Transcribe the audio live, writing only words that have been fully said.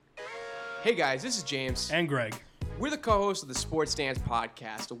Hey guys, this is James. And Greg. We're the co-hosts of the Sports Stance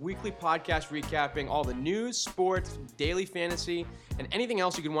Podcast, a weekly podcast recapping all the news, sports, daily fantasy, and anything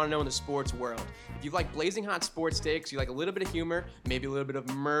else you could want to know in the sports world. If you like blazing hot sports takes, you like a little bit of humor, maybe a little bit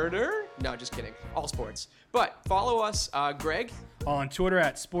of murder. No, just kidding. All sports. But follow us, Greg. On Twitter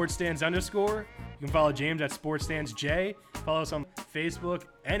at SportsStance_. You can follow James at SportsStanceJ. Follow us on Facebook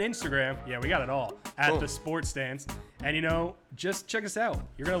and Instagram. Yeah, we got it all. At the Sports Stance. And just check us out.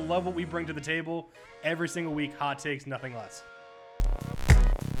 You're going to love what we bring to the table every single week. Hot takes, nothing less.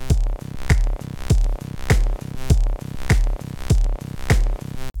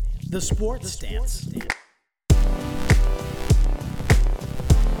 The Sports Stance.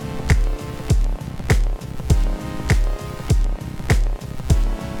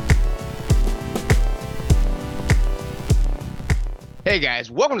 Hey guys,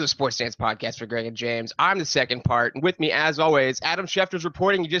 welcome to the Sports Stance Podcast for Greg and James. I'm the second part, and with me, as always, Adam Schefter's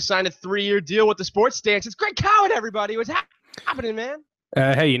reporting he just signed a 3-year deal with the Sports Stance. It's Greg Cowan, everybody. What's happening, man?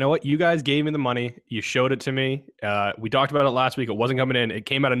 Hey, you know what? You guys gave me the money. You showed it to me. We talked about it last week. It wasn't coming in. It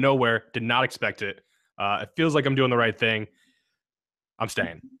came out of nowhere. Did not expect it. It feels like I'm doing the right thing. I'm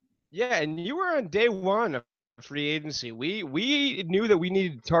staying. Yeah, and you were on day one of free agency. We knew that we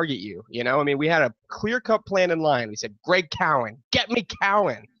needed to target you. We had a clear-cut plan in line. We said, Greg Cowan, get me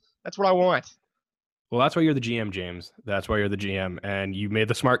Cowan. That's what I want. Well, that's why you're the GM, James. That's why you're the GM. And you made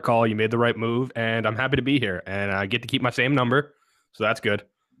the smart call. You made the right move. And I'm happy to be here. And I get to keep my same number. So that's good.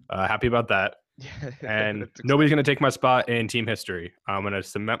 Happy about that. And nobody's going to take my spot in team history. I'm going to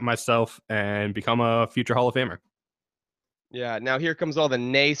cement myself and become a future Hall of Famer. Yeah, now here comes all the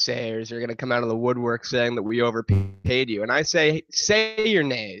naysayers who are going to come out of the woodwork saying that we overpaid you. And I say your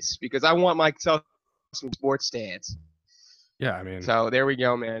nays, because I want myself some Sports Stance. Yeah, I mean. So there we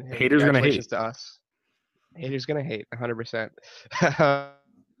go, man. Haters going to hate. To us. Haters going to hate, 100%. A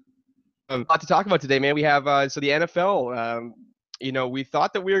lot to talk about today, man. We have, the NFL, we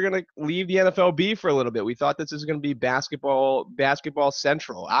thought that we were going to leave the NFL be for a little bit. We thought this was going to be basketball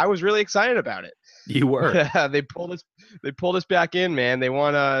central. I was really excited about it. You were. They pulled us back in, man. They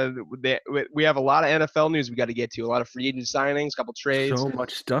want we have a lot of NFL news we got to get to. A lot of free agent signings, a couple trades. So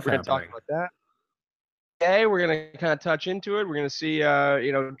much stuff happening. We're going to talk about that. Okay, we're going to kind of touch into it. We're going to see,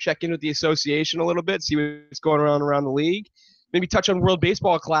 check in with the association a little bit, see what's going around the league. Maybe touch on World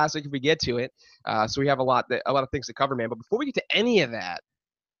Baseball Classic if we get to it. So we have a lot of things to cover, man. But before we get to any of that,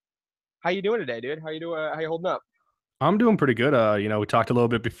 how you doing today, dude? How you doing? How you holding up? I'm doing pretty good. We talked a little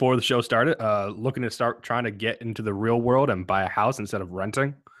bit before the show started. Looking to start trying to get into the real world and buy a house instead of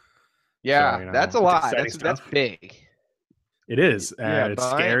renting. Yeah, so, that's a lot. That's big. It is. It's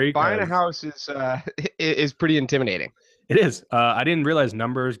scary. Buying a house is pretty intimidating. It is. I didn't realize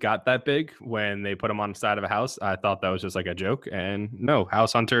numbers got that big when they put them on the side of a house. I thought that was just like a joke. And no,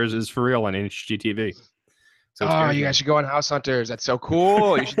 House Hunters is for real on HGTV. So you guys should go on House Hunters. That's so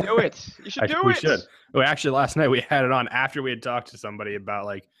cool. You should do it. We should. Well, actually, last night we had it on after we had talked to somebody about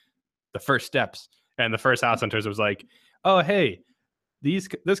like the first steps. And the first House Hunters was like, oh, hey,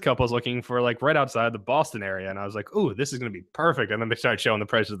 this couple's looking for like right outside the Boston area. And I was like, oh, this is going to be perfect. And then they started showing the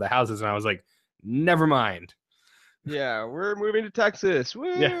prices of the houses. And I was like, never mind. Yeah, we're moving to Texas.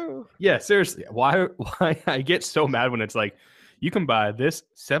 Woo! Yeah, seriously. Why I get so mad when it's like, you can buy this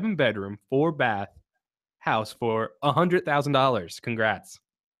 7-bedroom, 4-bath house for $100,000. Congrats.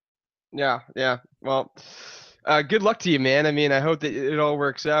 Yeah. Well, good luck to you, man. I mean, I hope that it all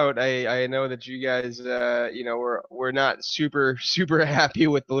works out. I know that you guys, we're not super happy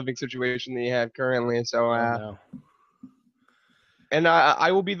with the living situation that you have currently. So, and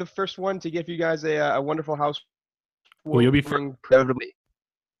I will be the first one to give you guys a wonderful house. Well, you'll be first.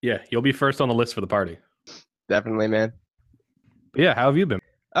 Yeah, you'll be first on the list for the party. Definitely, man. But yeah, how have you been?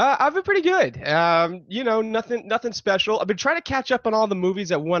 I've been pretty good. Nothing special. I've been trying to catch up on all the movies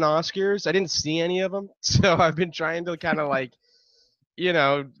that won Oscars. I didn't see any of them, so I've been trying to kind of like,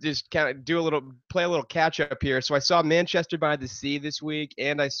 just kind of play a little catch up here. So I saw Manchester by the Sea this week,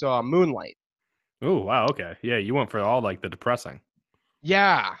 and I saw Moonlight. Oh wow, okay, yeah, you went for all like the depressing.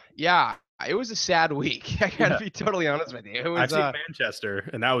 Yeah. It was a sad week. I gotta be totally honest with you. I've seen Manchester,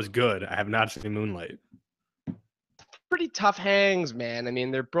 and that was good. I have not seen Moonlight. Pretty tough hangs, man. I mean,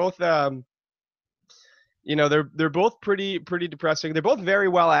 they're both, they're both pretty depressing. They're both very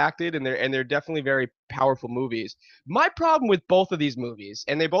well acted, and they're definitely very powerful movies. My problem with both of these movies,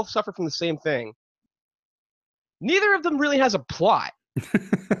 and they both suffer from the same thing. Neither of them really has a plot.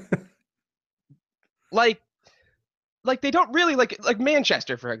 like they don't really like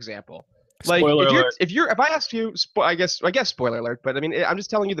Manchester, for example. Like if I asked you, I guess spoiler alert, but I mean, I'm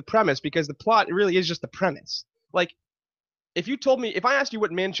just telling you the premise because the plot really is just the premise. Like if you told me, if I asked you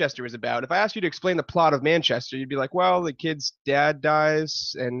what Manchester is about, if I asked you to explain the plot of Manchester, you'd be like, well, the kid's dad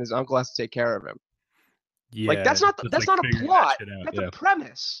dies and his uncle has to take care of him. Yeah, Like that's not just, that's like, not a figuring that plot. shit out, That's yeah. a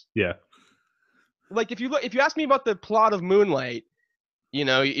premise. Yeah. Like if you ask me about the plot of Moonlight,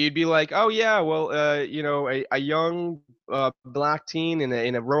 you'd be like, oh yeah, well, a young black teen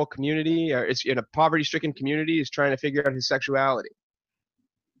in a rural community or is in a poverty-stricken community is trying to figure out his sexuality.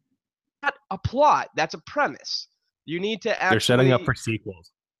 Not a plot. That's a premise. You need to actually. They're setting up for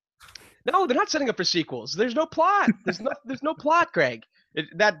sequels. No, they're not setting up for sequels. There's no plot. There's no plot, Greg.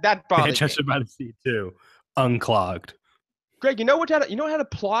 That bothers Manchester me. by the Sea 2, Unclogged. Greg, you know what had a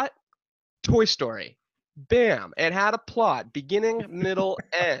plot? Toy Story. Bam! It had a plot, beginning, middle,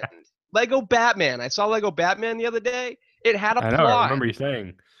 end. Lego Batman. I saw Lego Batman the other day. It had a I know. plot. I remember you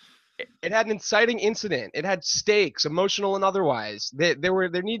saying. It had an inciting incident. It had stakes, emotional and otherwise. There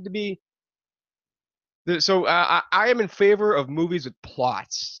need to be. So I am in favor of movies with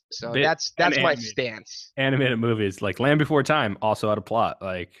plots. So that's my stance. Animated movies like Land Before Time also had a plot.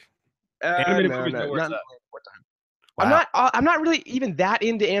 Like animated movies know where it's at. Wow. I'm not really even that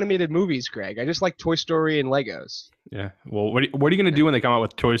into animated movies, Greg. I just like Toy Story and Legos. Yeah. Well, what are you gonna do when they come out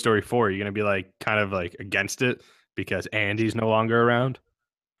with Toy Story 4? Are you gonna be like kind of like against it because Andy's no longer around?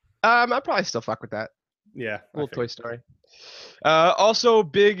 I'd probably still fuck with that. Yeah. Little Toy Story. Also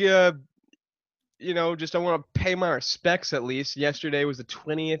big. Just I want to pay my respects at least. Yesterday was the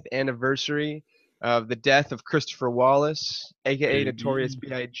 20th anniversary of the death of Christopher Wallace, aka Notorious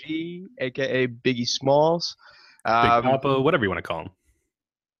B.I.G., aka Biggie Smalls. Big Papa, whatever you want to call him.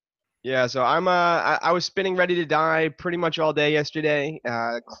 Yeah, so I was spinning Ready to Die pretty much all day yesterday.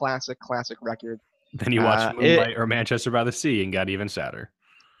 Classic record. Then you watched Moonlight or Manchester by the Sea and got even sadder.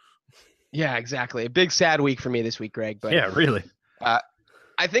 Yeah, exactly. A big sad week for me this week, Greg. But yeah, really.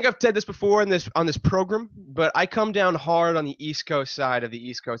 I think I've said this before on this program, but I come down hard on the East Coast side of the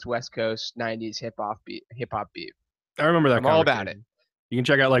East Coast West Coast 90s hip hop beat. I remember that. I'm all about it. You can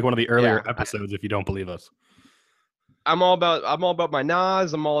check out like one of the earlier episodes if you don't believe us. I'm all about my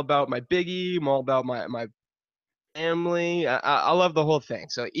Nas. I'm all about my Biggie. I'm all about my family. I love the whole thing.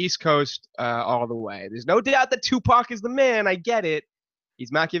 So East Coast all the way. There's no doubt that Tupac is the man. I get it.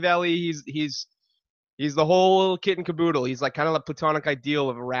 He's Machiavelli. He's the whole kit and caboodle. He's like kind of the platonic ideal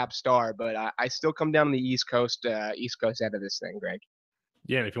of a rap star. But I still come down to the East Coast end of this thing, Greg.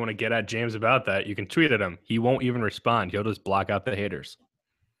 Yeah, and if you want to get at James about that, you can tweet at him. He won't even respond. He'll just block out the haters.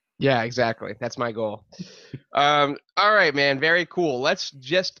 Yeah, exactly. That's my goal. All right, man. Very cool. Let's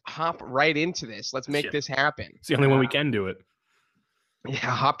just hop right into this. Let's make this happen. It's the only one we can do it. Yeah,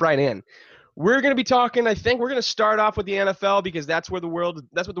 hop right in. We're going to be talking, I think we're going to start off with the NFL because that's what the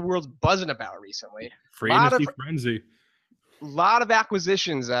world's buzzing about recently. Free agency frenzy. A lot of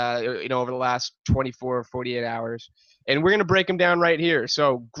acquisitions, over the last 24, 48 hours. And we're going to break them down right here.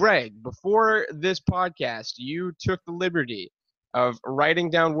 So, Greg, before this podcast, you took the liberty of writing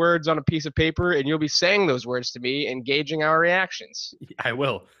down words on a piece of paper, and you'll be saying those words to me and gauging our reactions. I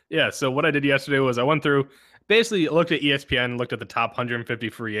will. Yeah, so what I did yesterday was I went through, basically looked at ESPN, looked at the top 150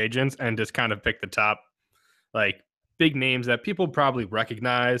 free agents, and just kind of picked the top, like, big names that people probably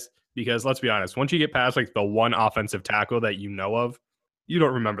recognize. Because let's be honest, once you get past, like, the one offensive tackle that you know of, you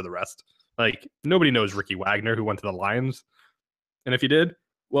don't remember the rest. Like, nobody knows Ricky Wagner, who went to the Lions. And if you did,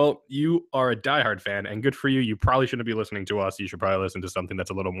 well, you are a diehard fan, and good for you. You probably shouldn't be listening to us. You should probably listen to something that's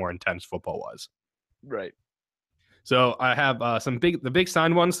a little more intense football-wise. Right. So I have the big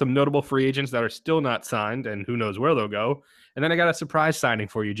signed ones, some notable free agents that are still not signed, and who knows where they'll go. And then I got a surprise signing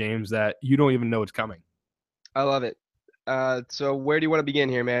for you, James, that you don't even know it's coming. I love it. So where do you want to begin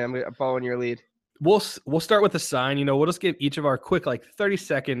here, man? I'm following your lead. We'll start with the sign. We'll just give each of our quick,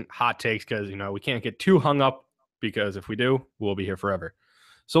 30-second hot takes because, we can't get too hung up because if we do, we'll be here forever.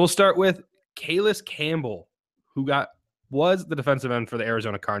 So we'll start with Calais Campbell, who was the defensive end for the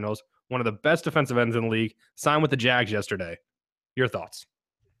Arizona Cardinals, one of the best defensive ends in the league, signed with the Jags yesterday. Your thoughts?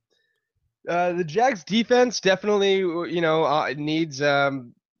 The Jags defense definitely, needs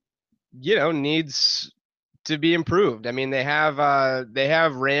to be improved. I mean, they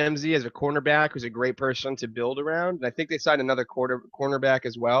have Ramsey as a cornerback, who's a great person to build around. And I think they signed another cornerback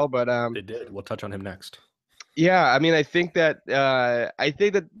as well. But they did. We'll touch on him next. Yeah, I mean, I think that the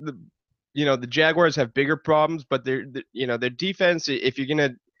Jaguars have bigger problems, but their defense. If you're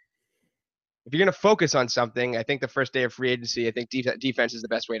gonna focus on something, I think the first day of free agency, I think defense is the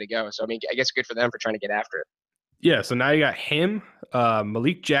best way to go. So I mean, I guess good for them for trying to get after it. Yeah, so now you got him,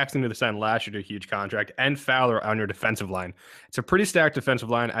 Malik Jackson, who they signed last year to a huge contract, and Fowler on your defensive line. It's a pretty stacked defensive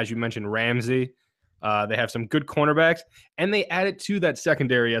line, as you mentioned. Ramsey. They have some good cornerbacks, and they added to that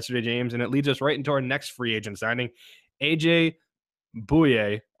secondary yesterday, James, and it leads us right into our next free agent signing AJ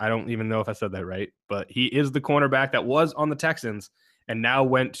Bouye, I don't even know if I said that right, but he is the cornerback that was on the Texans and now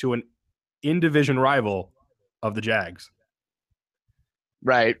went to an in-division rival of the Jags.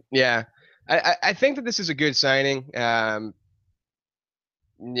 Right. Yeah. I think that this is a good signing. I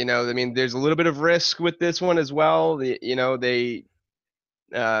mean, there's a little bit of risk with this one as well. Like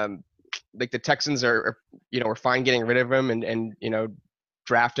the Texans are fine getting rid of him and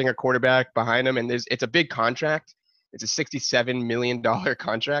drafting a quarterback behind him. And it's a big contract. It's a $67 million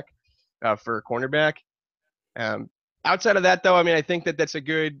contract for a cornerback. Outside of that, though, I mean, I think this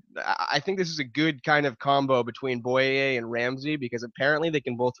is a good kind of combo between Boye and Ramsey, because apparently they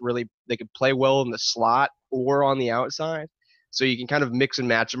can play well in the slot or on the outside. So you can kind of mix and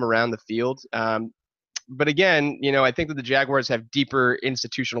match them around the field. But again, I think that the Jaguars have deeper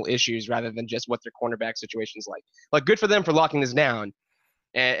institutional issues rather than just what their cornerback situation is like. Like, good for them for locking this down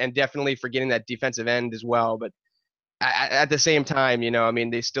and definitely for getting that defensive end as well. But at the same time, I mean,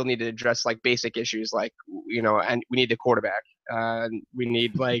 they still need to address like basic issues like, and we need a quarterback. We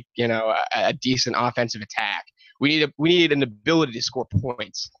need a decent offensive attack. We need an ability to score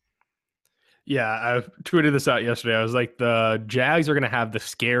points. Yeah, I tweeted this out yesterday. I was like, the Jags are going to have the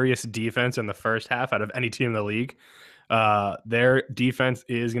scariest defense in the first half out of any team in the league. Their defense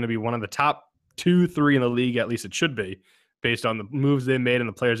is going to be one of the top 2-3 in the league, at least it should be, based on the moves they made and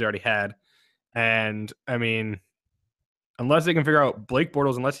the players they already had. And, I mean, unless they can figure out Blake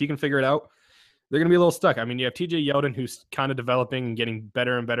Bortles, unless he can figure it out, they're going to be a little stuck. I mean, you have TJ Yeldon, who's kind of developing and getting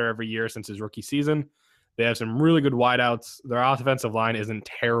better and better every year since his rookie season. They have some really good wideouts. Their offensive line isn't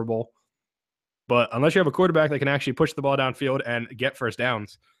terrible. But unless you have a quarterback that can actually push the ball downfield and get first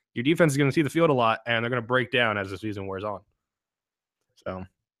downs, your defense is going to see the field a lot, and they're going to break down as the season wears on. So,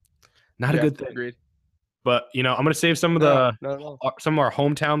 not a good thing. Agreed. But, I'm going to save some of some of our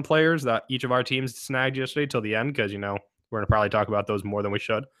hometown players that each of our teams snagged yesterday till the end because, we're going to probably talk about those more than we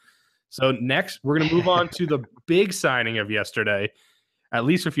should. So next, we're going to move on to the big signing of yesterday, at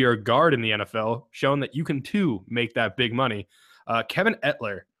least if you're a guard in the NFL, showing that you can, too, make that big money. Kevin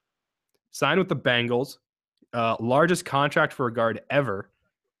Etler signed with the Bengals, largest contract for a guard ever.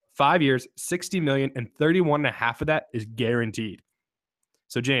 5 years, $60 million, and 31.5 of that is guaranteed.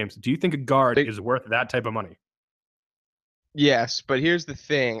 So, James, do you think a guard is worth that type of money? Yes, but here's the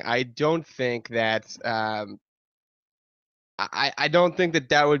thing. I don't think that I don't think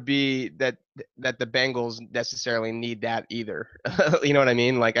that would be that the Bengals necessarily need that either. You know what I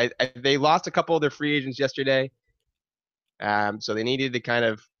mean? Like they lost a couple of their free agents yesterday, so they needed to kind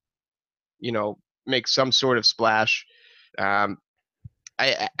of make some sort of splash. I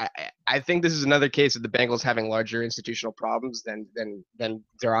think this is another case of the Bengals having larger institutional problems than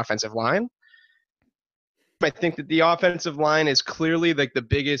their offensive line. I think that the offensive line is clearly like the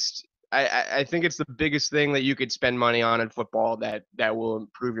biggest. I think it's the biggest thing that you could spend money on in football that will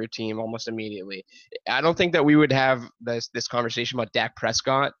improve your team almost immediately. I don't think that we would have this conversation about Dak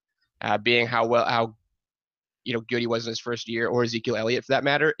Prescott being how good he was in his first year, or Ezekiel Elliott for that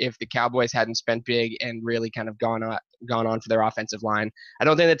matter, if the Cowboys hadn't spent big and really kind of gone on for their offensive line. I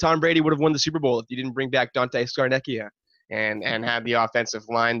don't think that Tom Brady would have won the Super Bowl if you didn't bring back Dante Scarnecchia and have the offensive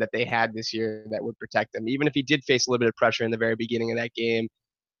line that they had this year that would protect them, even if he did face a little bit of pressure in the very beginning of that game,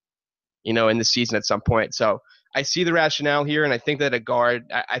 in the season at some point. So I see the rationale here, and I think that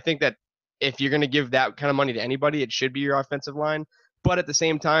I think that if you're going to give that kind of money to anybody, it should be your offensive line. But at the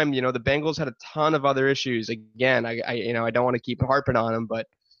same time, the Bengals had a ton of other issues. Again, I don't want to keep harping on them, but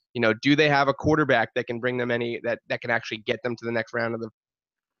do they have a quarterback that can bring them that can actually get them to the next round of the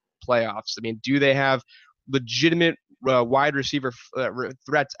playoffs? I mean, do they have legitimate wide receiver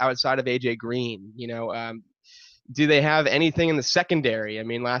threats outside of AJ Green? Do they have anything in the secondary? I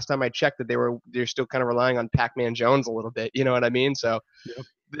mean, last time I checked that they're still kind of relying on Pac-Man Jones a little bit. You know what I mean? So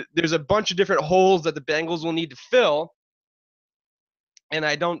there's a bunch of different holes that the Bengals will need to fill. And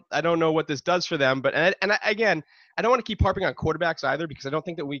I don't know what this does for them, but again, I don't want to keep harping on quarterbacks either, because I don't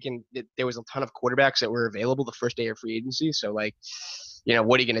think that there was a ton of quarterbacks that were available the first day of free agency. So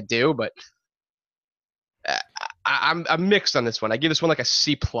what are you going to do? But I'm mixed on this one. I give this one like a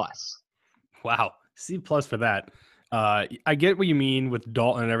C+. Wow. C+ for that. I get what you mean with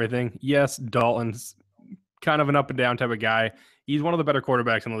Dalton and everything. Yes, Dalton's kind of an up and down type of guy. He's one of the better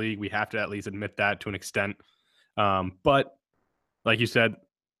quarterbacks in the league. We have to at least admit that to an extent. But like you said,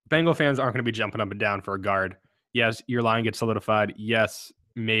 Bengal fans aren't going to be jumping up and down for a guard. Yes, your line gets solidified. Yes,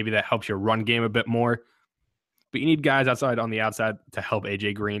 maybe that helps your run game a bit more. But you need guys on the outside to help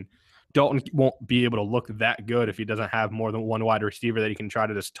AJ Green. Dalton won't be able to look that good if he doesn't have more than one wide receiver that he can try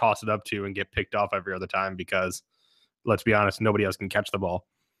to just toss it up to and get picked off every other time, because let's be honest, nobody else can catch the ball.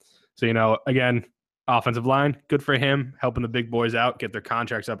 So, again, Offensive line, good for him, helping the big boys out, get their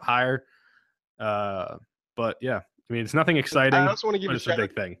contracts up higher. But yeah, I mean, it's nothing exciting, I also want to give but a it's a shout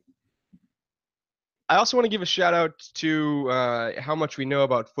big thing. I also want to give a shout out to how much we know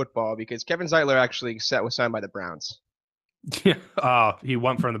about football because Kevin Zeitler actually was signed by the Browns. Yeah. Oh, he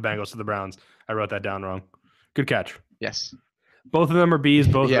went from the Bengals to the Browns. I wrote that down wrong. Good catch. Yes. Both of them are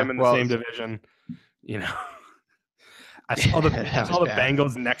Bs, both Yeah, of them in the well, same division. You know, I saw the bad.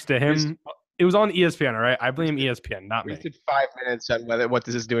 Bengals next to him. It was on ESPN, all right? I blame ESPN, not me. Wasted 5 minutes on what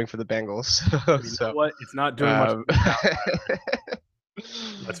this is doing for the Bengals. You know what? It's not doing much.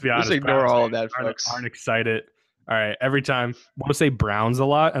 Let's be honest. Just ignore all of that, folks. Aren't excited. All right. Every time we'll say Browns a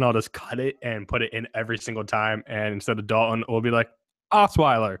lot, and I'll just cut it and put it in every single time. And instead of Dalton, we'll be like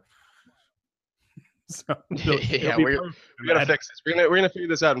Osweiler. So yeah, we're gonna fix this. We're gonna figure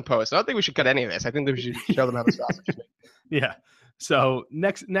this out in post. I don't think we should cut any of this. I think that we should show them how the sausage is made. Yeah. So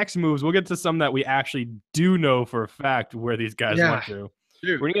next moves, we'll get to some that we actually do know for a fact where these guys went to.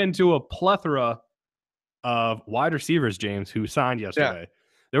 Dude. We're gonna get into a plethora of wide receivers, James, who signed yesterday. Yeah.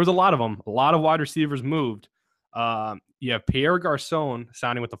 There was a lot of them. A lot of wide receivers moved. You have Pierre Garcon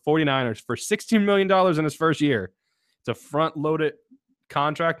signing with the 49ers for $16 million in his first year. It's a front-loaded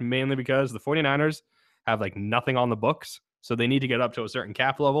contract, mainly because the 49ers have like nothing on the books, so they need to get up to a certain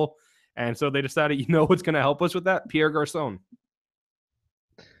cap level. And so they decided, you know what's going to help us with that? Pierre Garcon.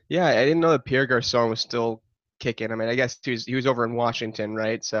 Yeah, I didn't know that Pierre Garcon was still kicking. I mean, I guess he was over in Washington,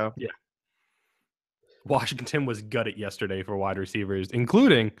 right? So yeah. Washington was gutted yesterday for wide receivers,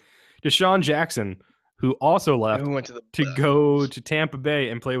 including Deshaun Jackson, who also left to go to Tampa Bay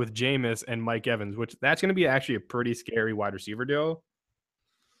and play with Jameis and Mike Evans, which that's going to be actually a pretty scary wide receiver duo.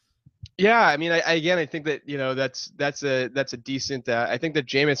 Yeah, I mean, I think that that's a decent. I think that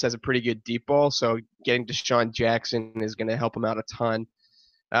Jameis has a pretty good deep ball, so getting Deshaun Jackson is going to help him out a ton.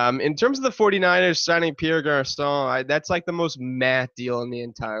 In terms of the 49ers signing Pierre Garcon, that's like the most meh deal in the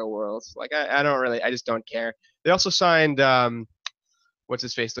entire world. Like I just don't care. They also signed what's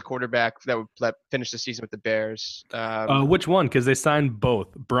his face, the quarterback that would finish the season with the Bears. Which one? Because they signed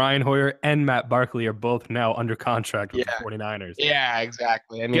both. Brian Hoyer and Matt Barkley are both now under contract with the 49ers. Yeah,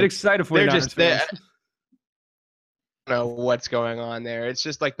 exactly. I mean, get excited for 49ers fans. I don't know what's going on there. It's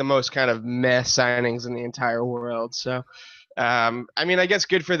just like the most kind of mess signings in the entire world. So, I mean, I guess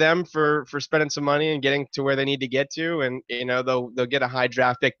good for them for spending some money and getting to where they need to get to, and they'll get a high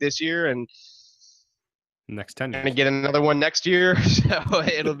draft pick this year and next 10 years. And get another one next year. So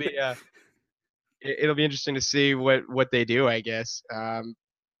it'll be interesting to see what they do, I guess. Yeah,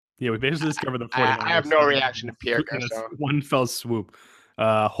 we basically discovered the 49ers. I have no reaction to Pierre Garcon. One fell swoop.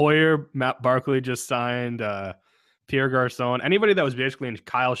 Hoyer, Matt Barkley just signed. Pierre Garcon. Anybody that was basically in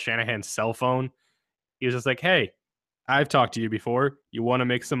Kyle Shanahan's cell phone, he was just like, hey, I've talked to you before. You want to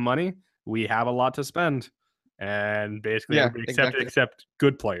make some money? We have a lot to spend. And basically everybody except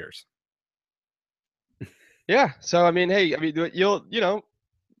good players. Yeah. So, I mean, hey,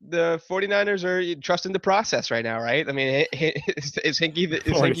 the 49ers are trusting the process right now, right? I mean, is Hinkie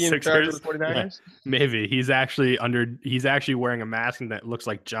in charge of the 49ers? Yeah, maybe. He's actually wearing a mask that looks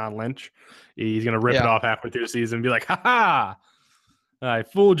like John Lynch. He's going to rip it off halfway through the season and be like, ha, I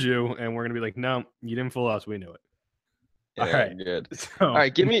fooled you. And we're going to be like, no, you didn't fool us. We knew it. Yeah, all right. Good. So, all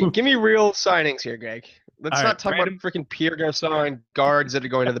right. Give me real signings here, Greg. Let's not talk about freaking Pierre Garcon and guards that are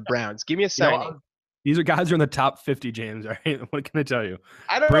going to the Browns. Give me a signing. These are guys who are in the top 50, James. All right, what can I tell you?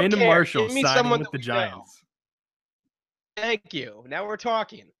 Brandon Marshall signing with the Giants. Thank you. Now we're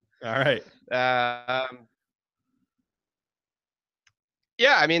talking. All right.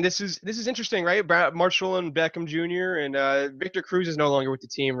 Yeah, I mean this is interesting, right? Marshall and Beckham Jr. and Victor Cruz is no longer with the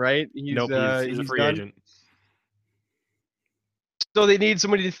team, right? He's a free agent. So they need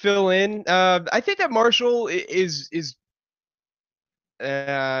somebody to fill in. I think that Marshall is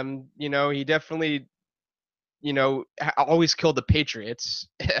he definitely always killed the Patriots,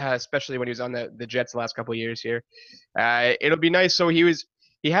 especially when he was on the Jets the last couple of years here. It'll be nice. So he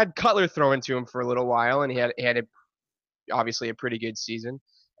had Cutler thrown to him for a little while, and he had obviously a pretty good season.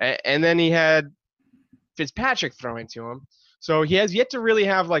 And then he had Fitzpatrick throwing to him. So he has yet to really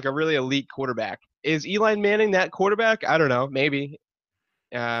have like a really elite quarterback. Is Eli Manning that quarterback? I don't know. Maybe.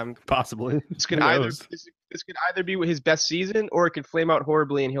 Possibly. This could either be his best season, or it could flame out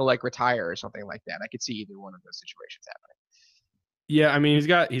horribly and he'll like retire or something like that. I could see either one of those situations happening. Yeah, I mean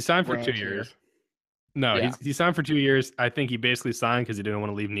he's signed for 2 years. No, yeah. He signed for 2 years. I think he basically signed because he didn't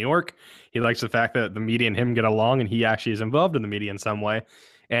want to leave New York. He likes the fact that the media and him get along, and he actually is involved in the media in some way.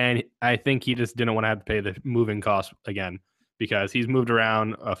 And I think he just didn't want to have to pay the moving costs again, because he's moved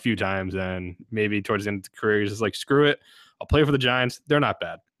around a few times, and maybe towards the end of the career, he's just like, screw it. I'll play for the Giants. They're not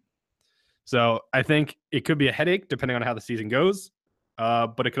bad. So I think it could be a headache depending on how the season goes.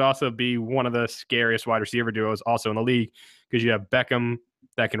 But it could also be one of the scariest wide receiver duos also in the league, because you have Beckham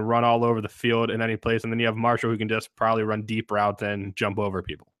that can run all over the field in any place, and then you have Marshall who can just probably run deep routes and jump over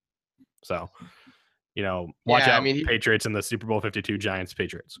people. So, watch out, Patriots in the Super Bowl 52 Giants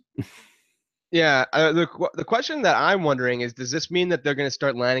Patriots. Yeah, the question that I'm wondering is, does this mean that they're going to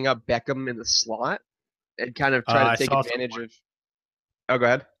start lining up Beckham in the slot and kind of try to take advantage of? Oh, go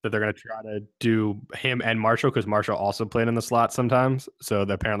ahead. That they're going to try to do him and Marshall, because Marshall also played in the slot sometimes. So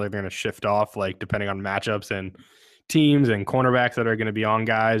apparently they're going to shift off, like, depending on matchups and teams and cornerbacks that are going to be on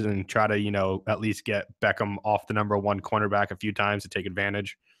guys, and try to, at least get Beckham off the number one cornerback a few times to take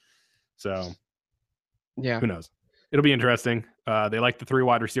advantage. So, yeah, who knows? It'll be interesting. They like the 3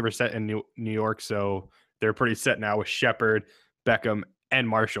 wide receiver set in New York, so they're pretty set now with Shepard, Beckham, and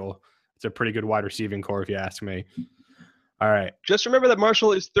Marshall. It's a pretty good wide receiving core, if you ask me. All right. Just remember that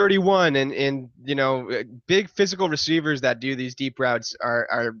Marshall is 31, and big physical receivers that do these deep routes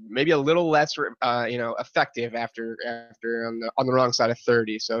are maybe a little less effective after on the wrong side of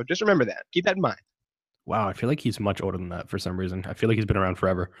 30. So just remember that. Keep that in mind. Wow, I feel like he's much older than that for some reason. I feel like he's been around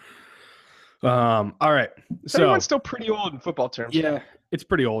forever. All right. So 31's still pretty old in football terms. Yeah, it's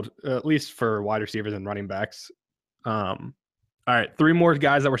pretty old, at least for wide receivers and running backs. All right, 3 more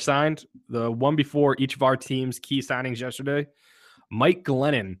guys that were signed. The one before each of our team's key signings yesterday. Mike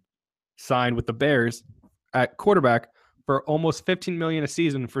Glennon signed with the Bears at quarterback for almost $15 million a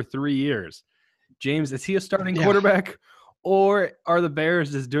season for 3 years. James, is he a starting quarterback, or are the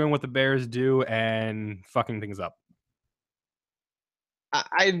Bears just doing what the Bears do and fucking things up?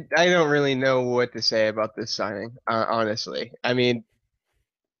 I don't really know what to say about this signing, honestly. I mean,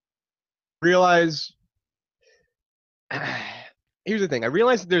 realize. Here's the thing. I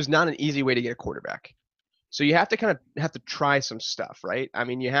realize that there's not an easy way to get a quarterback. So you have to try some stuff, right? I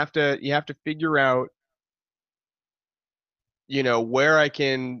mean, you have to figure out, where I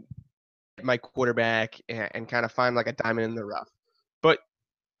can get my quarterback and kind of find like a diamond in the rough. But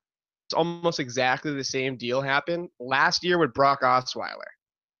it's almost exactly the same deal happened last year with Brock Osweiler.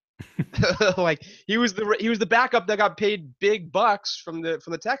 Like he was the backup that got paid big bucks from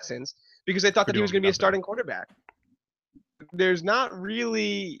the Texans because they thought that he was going to be a starting quarterback. There's not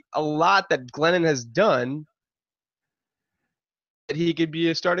really a lot that Glennon has done that he could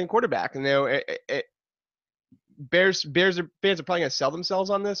be a starting quarterback. And Bears fans are probably going to sell themselves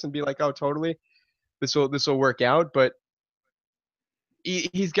on this and be like, "Oh, totally, this will work out." But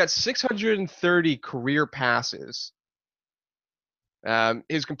he's got 630 career passes.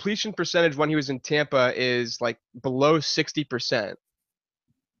 His completion percentage when he was in Tampa is like below 60%.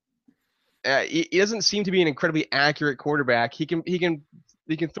 He doesn't seem to be an incredibly accurate quarterback. He can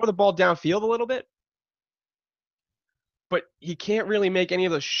throw the ball downfield a little bit, but he can't really make any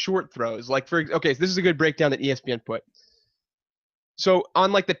of those short throws. So this is a good breakdown that ESPN put. So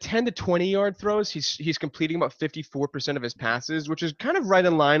on like the 10 to 20 yard throws, he's completing about 54% of his passes, which is kind of right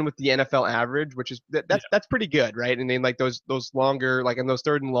in line with the NFL average, which is that's pretty good, right? And then like those longer, like in those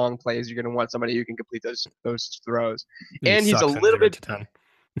 3rd and long plays, you're going to want somebody who can complete those throws. And he's a little bit to 10.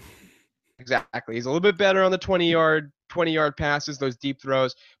 Exactly. He's a little bit better on the 20 yard passes, those deep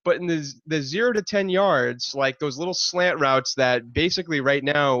throws. But in the 0 to 10 yards, like those little slant routes that basically right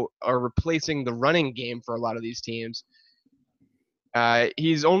now are replacing the running game for a lot of these teams,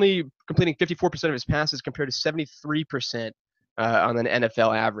 he's only completing 54% of his passes compared to 73% on an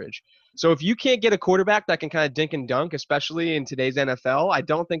NFL average. So if you can't get a quarterback that can kind of dink and dunk, especially in today's NFL, I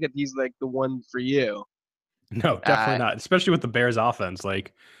don't think that he's like the one for you. No, definitely not. Especially with the Bears offense.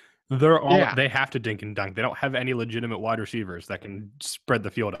 Like, they have to dink and dunk. They don't have any legitimate wide receivers that can spread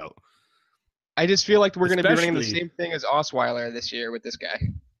the field out. I just feel like we're going to be running the same thing as Osweiler this year with this guy.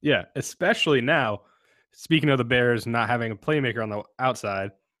 Yeah, especially now. Speaking of the Bears not having a playmaker on the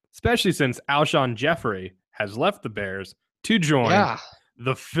outside, especially since Alshon Jeffrey has left the Bears to join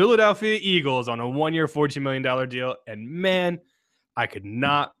the Philadelphia Eagles on a 1-year, $14 million deal. And man, I could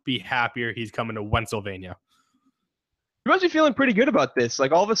not be happier he's coming to Pennsylvania. You must be feeling pretty good about this.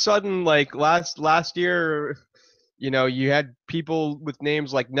 Like all of a sudden, like last year, you had people with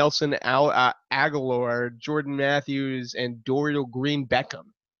names like Nelson Aguilar, Jordan Matthews, and Dorial Green Beckham.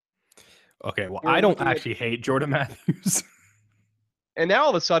 Okay, well, I don't actually hate Jordan Matthews. And now all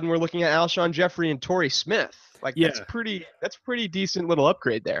of a sudden, we're looking at Alshon Jeffrey and Torrey Smith. Like that's pretty decent little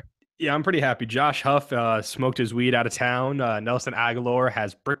upgrade there. Yeah, I'm pretty happy. Josh Huff smoked his weed out of town. Nelson Aguilar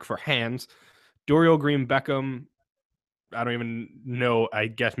has brick for hands. Dorial Green Beckham, I don't even know. I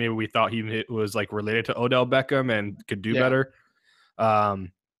guess maybe we thought he was like related to Odell Beckham and could do better.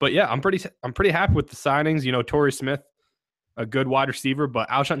 But yeah, I'm pretty happy with the signings. Torrey Smith a good wide receiver, but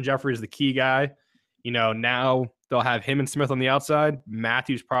Alshon Jeffrey is the key guy. Now they'll have him and Smith on the outside.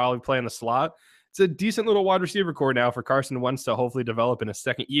 Matthews probably playing the slot. It's a decent little wide receiver core now for Carson Wentz to hopefully develop in his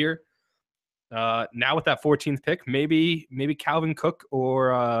second year. Now with that 14th pick, maybe Calvin Cook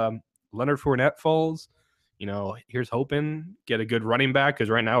or Leonard Fournette falls. Here's hoping get a good running back, because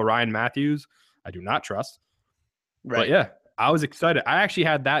right now Ryan Matthews I do not trust. Right. But yeah, I was excited. I actually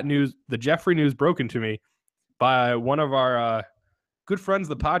had that news, the Jeffrey news, broken to me by one of our good friends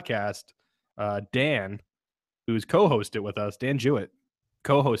of the podcast, Dan, who's co-hosted with us, Dan Jewett,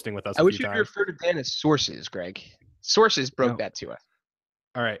 co-hosting with us. I wish you'd refer to Dan as sources, Greg. Sources broke that to us.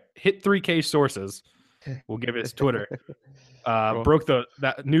 All right, hit 3K sources. We'll give it his Twitter. Cool. Broke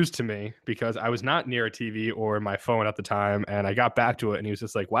that news to me because I was not near a TV or my phone at the time, and I got back to it, and he was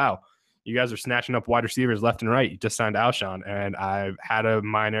just like, "Wow, you guys are snatching up wide receivers left and right. You just signed Alshon," and I had a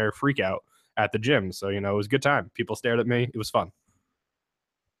minor freak out at the gym. So it was a good time. People stared at me. It was fun.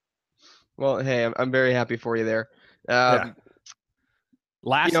 Well, hey, I'm very happy for you there. Yeah.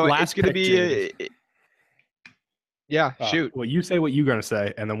 Last it's going to be. Shoot. Well, you say what you're going to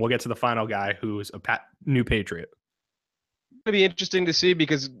say, and then we'll get to the final guy who's a new Patriot. It's going to be interesting to see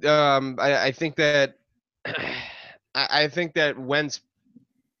because I think that Wentz,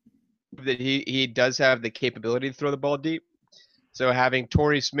 that he does have the capability to throw the ball deep. So having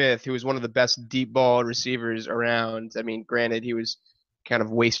Torrey Smith, who is one of the best deep ball receivers around, I mean, granted, he was kind of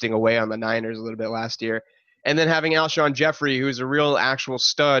wasting away on the Niners a little bit last year. And then having Alshon Jeffrey, who's a real actual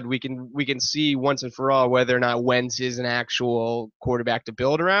stud, we can see once and for all whether or not Wentz is an actual quarterback to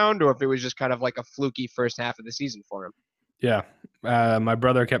build around, or if it was just kind of like a fluky first half of the season for him. Yeah. My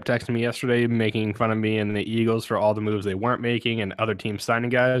brother kept texting me yesterday, making fun of me and the Eagles for all the moves they weren't making and other teams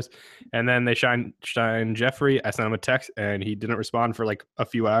signing guys. And then they shine Jeffrey. I sent him a text, and he didn't respond for like a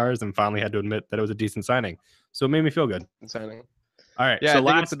few hours and finally had to admit that it was a decent signing. So it made me feel good. Signing. All right. Yeah, so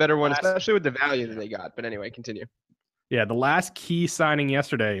I think it's a better one, especially with the value that they got. But anyway, continue. Yeah, the last key signing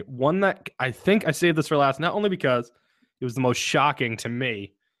yesterday, one that I think I saved this for last, not only because it was the most shocking to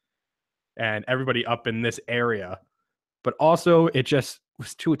me and everybody up in this area, but also it just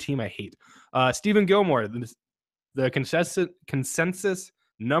was to a team I hate. Stephen Gilmore, the consensus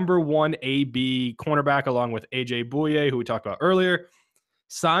number one AB cornerback, along with AJ Bouye, who we talked about earlier,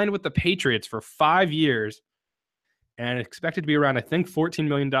 signed with the Patriots for 5 years and expected to be around, I think, $14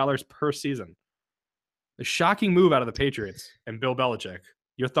 million per season. A shocking move out of the Patriots and Bill Belichick.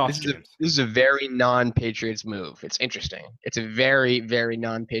 Your thoughts, James? This is a very non-Patriots move. It's interesting. It's a very, very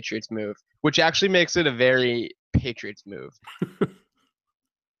non-Patriots move, which actually makes it a very Patriots move.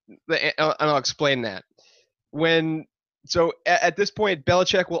 I'll explain that. At this point,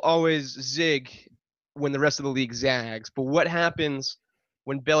 Belichick will always zig when the rest of the league zags. But what happens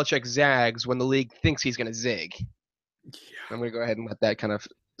when Belichick zags when the league thinks he's going to zig? Yeah. I'm going to go ahead and let that kind of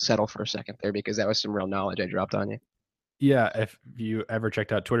settle for a second there, because that was some real knowledge I dropped on you. Yeah, if you ever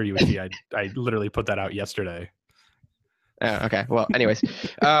checked out Twitter, you would see I literally put that out yesterday. Okay. Well, anyways,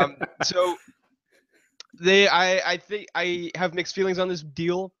 so I think I have mixed feelings on this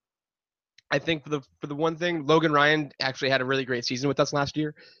deal. I think for the one thing, Logan Ryan actually had a really great season with us last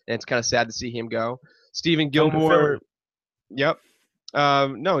year, and it's kind of sad to see him go. Stephen Gilmore. Yep.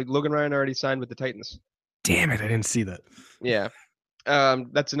 No, Logan Ryan already signed with the Titans. Damn it, I didn't see that. Yeah.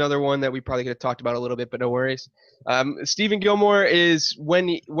 That's another one that we probably could have talked about a little bit, but no worries. Stephen Gilmore is, when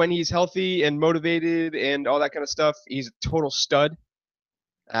he's healthy and motivated and all that kind of stuff, he's a total stud.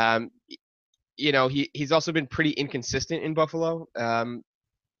 He's also been pretty inconsistent in Buffalo.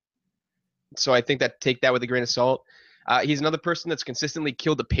 So I think take that with a grain of salt. He's another person that's consistently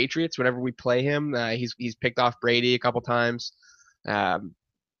killed the Patriots whenever we play him. He's picked off Brady a couple times.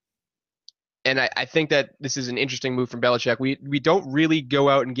 And I think that this is an interesting move from Belichick. We don't really go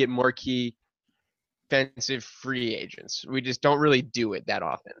out and get marquee defensive free agents. We just don't really do it that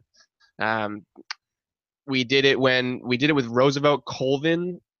often. We did it with Roosevelt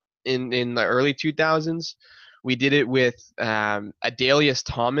Colvin in the early 2000s. We did it with Adalius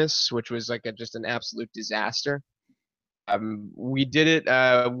Thomas, which was like just an absolute disaster. We did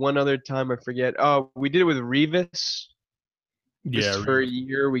it one other time, I forget. Oh, we did it with Revis. Just for a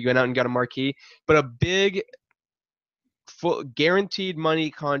year, we went out and got a marquee, but a big, full, guaranteed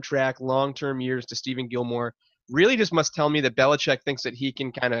money contract, long-term years to Stephen Gilmore really just must tell me that Belichick thinks that he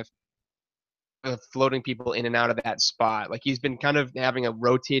can kind of floating people in and out of that spot. Like, he's been kind of having a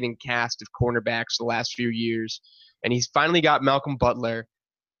rotating cast of cornerbacks the last few years, and he's finally got Malcolm Butler.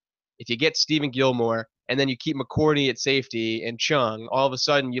 If you get Stephen Gilmore and then you keep McCourty at safety and Chung, all of a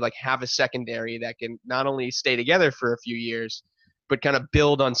sudden you have a secondary that can not only stay together for a few years, but kind of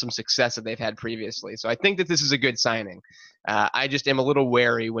build on some success that they've had previously. So I think that this is a good signing. I just am a little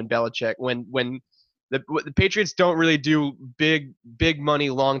wary when Belichick, when the Patriots don't really do big money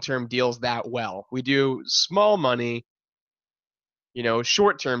long-term deals that well. We do small money,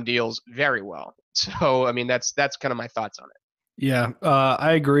 short-term deals very well. So I mean that's kind of my thoughts on it. Yeah,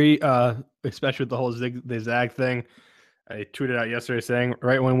 I agree. Especially with the whole the zag thing. I tweeted out yesterday saying,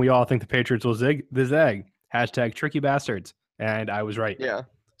 right when we all think the Patriots will zig, the zag. Hashtag tricky bastards. And I was right. Yeah.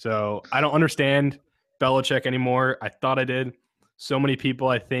 So I don't understand Belichick anymore. I thought I did. So many people,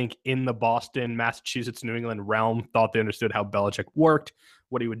 I think, in the Boston, Massachusetts, New England realm thought they understood how Belichick worked,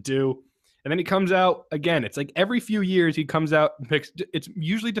 what he would do. And then he comes out again. It's like every few years he comes out and picks. It's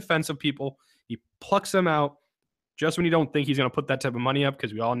usually defensive people. He plucks them out just when you don't think he's going to put that type of money up,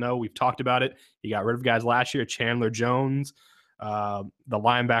 because we all know, we've talked about it. He got rid of guys last year, Chandler Jones, the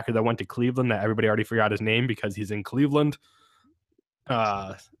linebacker that went to Cleveland that everybody already forgot his name because he's in Cleveland.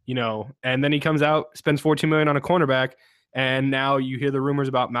 And then he comes out, spends $14 million on a cornerback, and now you hear the rumors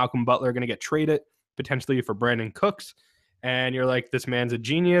about Malcolm Butler going to get traded potentially for Brandon Cooks, and you're like, this man's a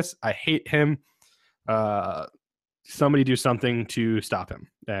genius. I hate him. Somebody do something to stop him,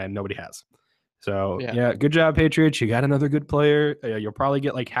 and nobody has. So, yeah, good job, Patriots. You got another good player. You'll probably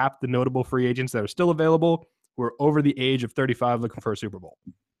get like half the notable free agents that are still available who are over the age of 35 looking for a Super Bowl.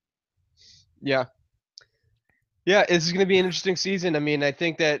 Yeah. Yeah, this is going to be an interesting season. I mean, I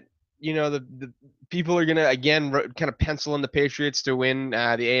think that, the people are going to, again, kind of pencil in the Patriots to win the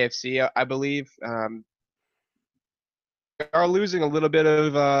AFC, I believe. We are losing a little bit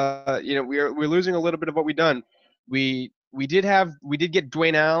of, we're losing a little bit of what we've done. We did get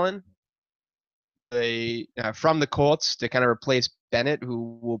Dwayne Allen from the Colts to kind of replace Bennett,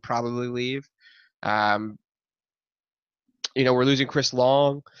 who will probably leave. We're losing Chris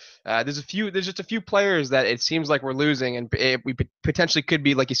Long. There's just a few players that it seems like we're losing, and we potentially could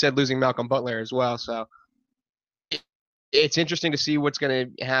be, like you said, losing Malcolm Butler as well. So it's interesting to see what's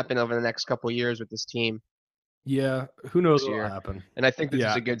going to happen over the next couple of years with this team. Yeah, who knows what will happen? And I think this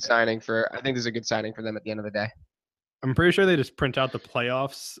is a good signing for them at the end of the day. I'm pretty sure they just print out the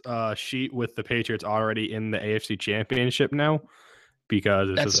playoffs sheet with the Patriots already in the AFC Championship now,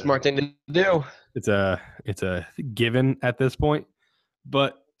 because that's a smart thing to do. It's a given at this point.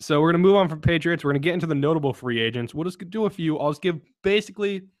 But so we're gonna move on from Patriots. We're gonna get into the notable free agents. We'll just do a few. I'll just give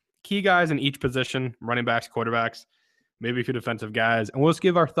basically key guys in each position: running backs, quarterbacks, maybe a few defensive guys, and we'll just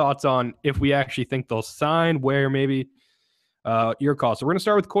give our thoughts on if we actually think they'll sign, where maybe. Your call. So we're going to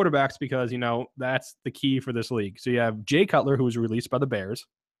start with quarterbacks because, that's the key for this league. So you have Jay Cutler, who was released by the Bears.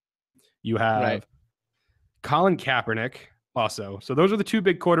 You have Colin Kaepernick also. So those are the two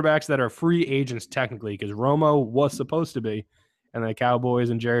big quarterbacks that are free agents technically, because Romo was supposed to be. And the Cowboys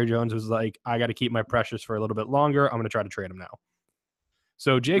and Jerry Jones was like, I got to keep my precious for a little bit longer. I'm going to try to trade him now.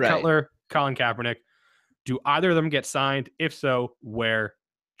 So Jay Cutler, Colin Kaepernick, do either of them get signed? If so, where?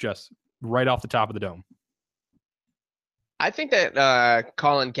 Just right off the top of the dome. I think that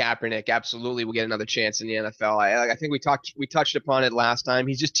Colin Kaepernick absolutely will get another chance in the NFL. I think we touched upon it last time.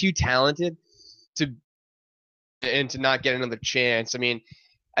 He's just too talented to not get another chance. I mean,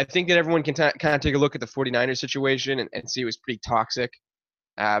 I think that everyone can kind of take a look at the 49ers situation and see it was pretty toxic.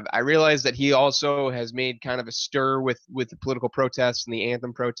 I realize that he also has made kind of a stir with the political protests and the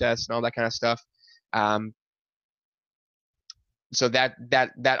anthem protests and all that kind of stuff. So that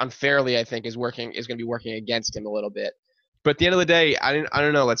unfairly, I think, is going to be working against him a little bit. But at the end of the day, I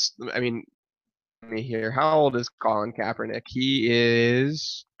don't know. Let me hear. How old is Colin Kaepernick? He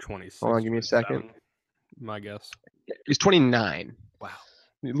is 26. Hold on, give me a second. My guess. He's 29. Wow.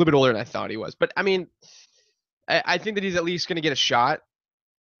 A little bit older than I thought he was. But I mean, I think that he's at least going to get a shot.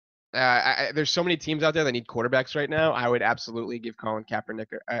 There's so many teams out there that need quarterbacks right now. I would absolutely give Colin Kaepernick,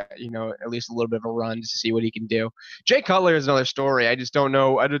 at least a little bit of a run to see what he can do. Jay Cutler is another story. I just don't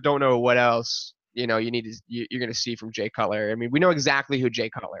know. I just don't know what else. You're going to see from Jay Cutler. I mean, we know exactly who Jay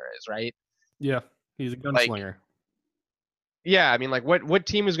Cutler is, right? Yeah, he's a gunslinger. I mean, what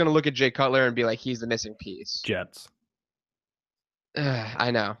team is going to look at Jay Cutler and be like, he's the missing piece? Jets.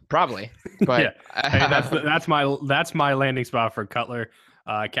 I know, probably, but that's my landing spot for Cutler.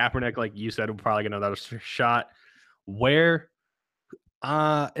 Kaepernick, like you said, will probably get another shot. Where,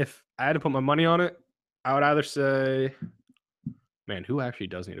 if I had to put my money on it, I would either say, man, who actually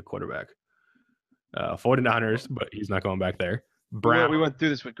does need a quarterback? 49ers, but he's not going back there. We went through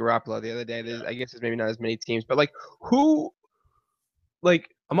this with Garoppolo the other day. I guess there's maybe not as many teams, but who?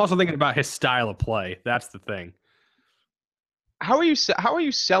 I'm also thinking about his style of play. That's the thing. How are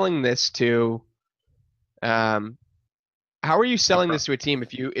you selling this to? How are you selling this to a team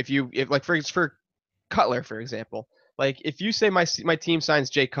if for Cutler, for example? Like, if you say my team signs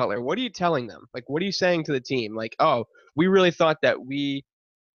Jay Cutler, what are you telling them? Like, what are you saying to the team? Like, oh, we really thought that we,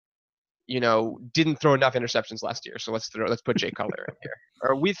 didn't throw enough interceptions last year, so let's put Jay Cutler in here.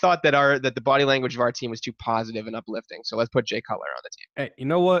 Or we thought that the body language of our team was too positive and uplifting, so let's put Jay Cutler on the team. Hey, you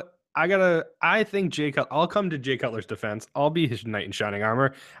know what? I think Jay Cutler, I'll come to Jay Cutler's defense. I'll be his knight in shining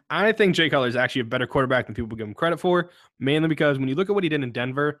armor. I think Jay Cutler is actually a better quarterback than people give him credit for, mainly because when you look at what he did in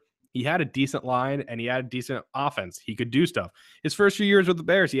Denver, he had a decent line and he had a decent offense. He could do stuff. His first few years with the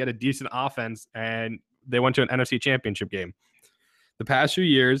Bears, he had a decent offense and they went to an NFC championship game. The past few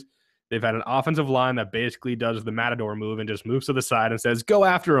years, they've had an offensive line that basically does the Matador move and just moves to the side and says, go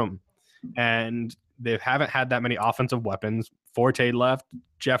after him. And they haven't had that many offensive weapons. Forte left.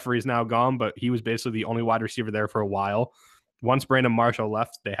 Jeffrey's now gone, but he was basically the only wide receiver there for a while. Once Brandon Marshall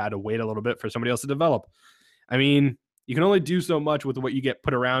left, they had to wait a little bit for somebody else to develop. I mean, you can only do so much with what you get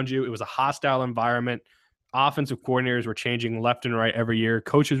put around you. It was a hostile environment. Offensive coordinators were changing left and right every year.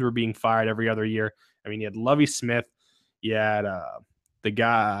 Coaches were being fired every other year. I mean, you had Lovie Smith. You had the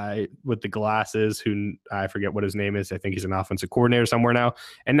guy with the glasses who I forget what his name is. I think he's an offensive coordinator somewhere now.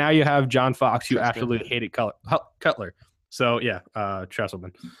 And now you have John Fox, who absolutely hated Cutler. So, yeah,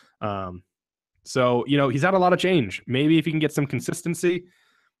 Tresselman. So, he's had a lot of change. Maybe if he can get some consistency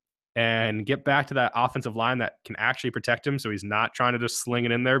and get back to that offensive line that can actually protect him so he's not trying to just sling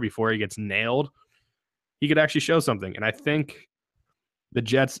it in there before he gets nailed, he could actually show something. And I think the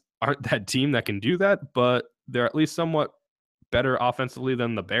Jets aren't that team that can do that, but they're at least somewhat better offensively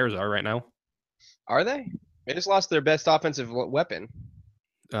than the Bears are right now. Are they? They just lost their best offensive weapon.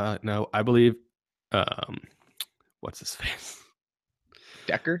 No, I believe what's his face?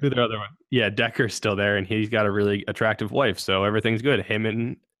 Decker? Who their other one? Yeah, Decker's still there, and he's got a really attractive wife, so everything's good.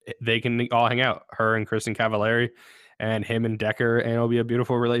 They can all hang out, her and Kristen Cavallari, and him and Decker, and it'll be a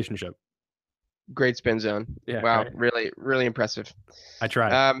beautiful relationship. Great spin zone. Yeah, wow, right? really, really impressive. I tried.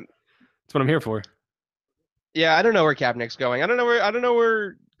 That's what I'm here for. Yeah, I don't know where Kaepernick's going. I don't know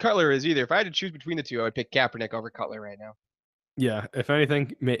where Cutler is either. If I had to choose between the two, I would pick Kaepernick over Cutler right now. Yeah, if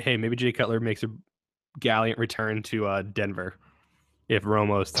anything, maybe Jay Cutler makes a gallant return to Denver if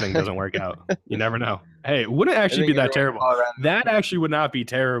Romo's thing doesn't work out. You never know. Hey, it wouldn't actually be that terrible. That actually would not be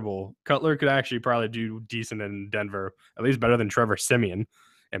terrible. Cutler could actually probably do decent in Denver, at least better than Trevor Siemian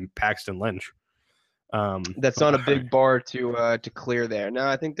and Paxton Lynch. That's not a big bar to clear there. No,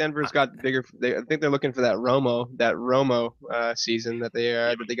 I think Denver's got bigger. I think they're looking for that Romo season that they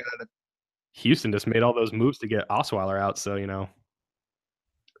got. Houston just made all those moves to get Osweiler out, so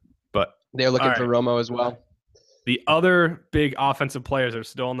But they're looking for Romo as well. The other big offensive players are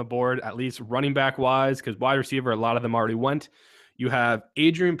still on the board, at least running back wise, because wide receiver, a lot of them already went. You have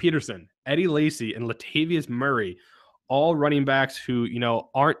Adrian Peterson, Eddie Lacy, and Latavius Murray, all running backs who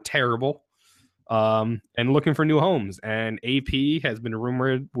aren't terrible. And looking for new homes. And AP has been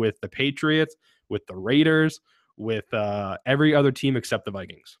rumored with the Patriots, with the Raiders, with every other team except the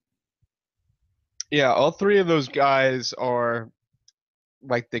Vikings. Yeah, all three of those guys are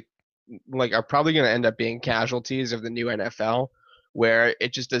are probably going to end up being casualties of the new NFL, where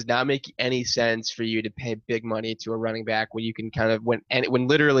it just does not make any sense for you to pay big money to a running back when you can when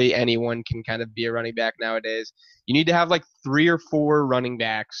literally anyone can kind of be a running back nowadays. You need to have like 3 or 4 running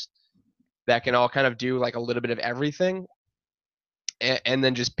backs that can all kind of do like a little bit of everything, and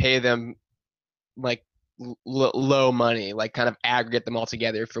then just pay them like low money, like kind of aggregate them all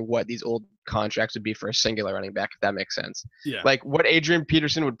together for what these old contracts would be for a singular running back, if that makes sense. Yeah. Like what Adrian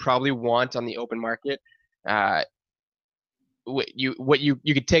Peterson would probably want on the open market, you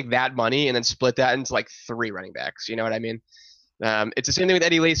could take that money and then split that into like 3 running backs. You know what I mean? It's the same thing with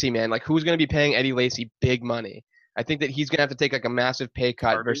Eddie Lacy, man. Like who's going to be paying Eddie Lacy big money? I think that he's going to have to take like a massive pay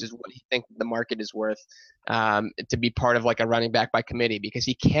cut versus what he thinks the market is worth to be part of like a running back by committee, because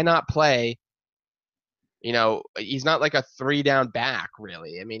he cannot play. He's not like a 3-down back,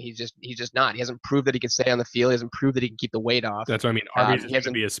 really. I mean, he's just not. He hasn't proved that he can stay on the field. He hasn't proved that he can keep the weight off. That's what I mean. Arby's is going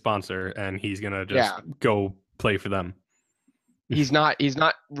to be a sponsor, and he's going to just go play for them. He's not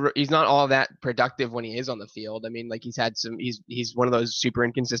all that productive when he is on the field. I mean, like he's one of those super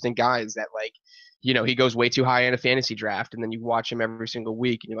inconsistent guys that like, he goes way too high in a fantasy draft, and then you watch him every single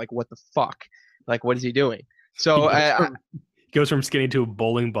week, and you're like, what the fuck? Like, what is he doing? So goes from skinny to a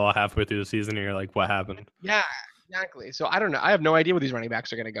bowling ball halfway through the season, and you're like, what happened? Yeah, exactly. So I don't know. I have no idea where these running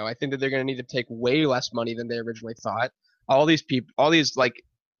backs are going to go. I think that they're going to need to take way less money than they originally thought. All these like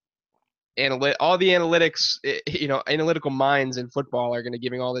all the analytics, analytical minds in football are going to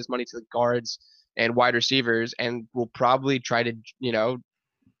giving all this money to the guards and wide receivers, and will probably try to,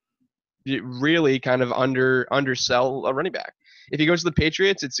 really kind of undersell a running back. if he goes to the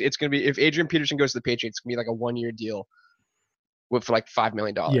Patriots, it's going to be, if Adrian Peterson goes to the Patriots, it's going to be like a 1-year deal for like $5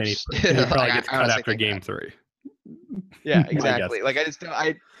 million. Yeah, and he probably gets cut after game 3. Yeah, exactly. Like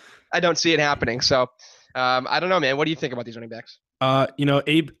I don't see it happening. So I don't know, man. What do you think about these running backs?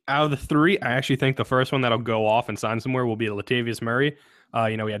 Abe, out of the 3, I actually think the first one that'll go off and sign somewhere will be Latavius Murray.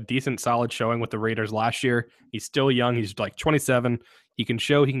 He had decent, solid showing with the Raiders last year. He's still young. He's like 27. He can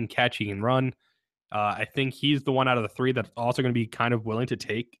show, he can catch, he can run. I think he's the one out of the 3 that's also going to be kind of willing to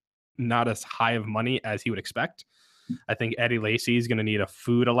take not as high of money as he would expect. I think Eddie Lacy is going to need a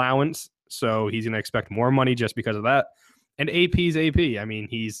food allowance, so he's going to expect more money just because of that. And AP's AP. I mean,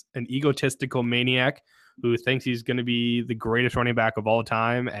 he's an egotistical maniac who thinks he's going to be the greatest running back of all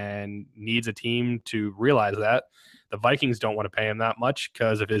time and needs a team to realize that. The Vikings don't want to pay him that much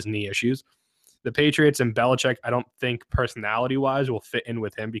because of his knee issues. The Patriots and Belichick, I don't think personality-wise will fit in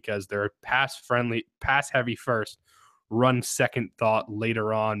with him because they're pass-heavy first, run second thought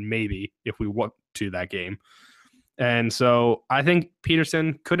later on, maybe, if we want to that game. And so I think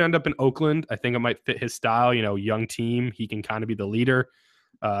Peterson could end up in Oakland. I think it might fit his style, young team. He can kind of be the leader.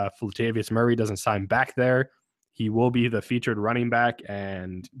 If Latavius Murray doesn't sign back there, he will be the featured running back,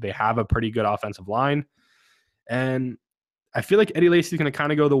 and they have a pretty good offensive line. And I feel like Eddie Lacy is going to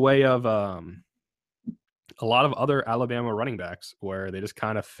kind of go the way of a lot of other Alabama running backs where they just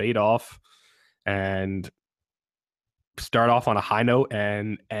kind of fade off and start off on a high note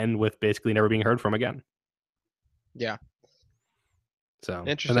and end with basically never being heard from again. Yeah. So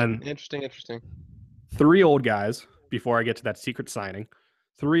interesting. Interesting. 3 old guys before I get to that secret signing.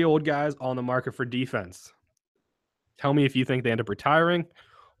 3 old guys on the market for defense. Tell me if you think they end up retiring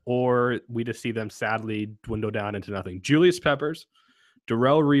or we just see them sadly dwindle down into nothing. Julius Peppers,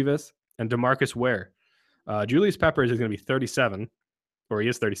 Darrelle Revis, and DeMarcus Ware. Julius Peppers is going to be 37, or he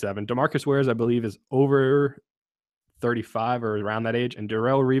is 37. DeMarcus Ware, I believe, is over 35 or around that age, and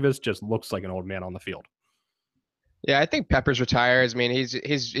Darrelle Revis just looks like an old man on the field. Yeah, I think Peppers retires. I mean,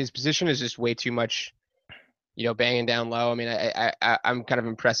 his position is just way too much, banging down low. I mean, I'm kind of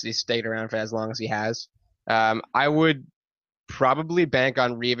impressed that he's stayed around for as long as he has. I would probably bank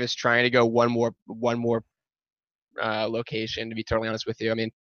on Revis trying to go one more location, to be totally honest with you. I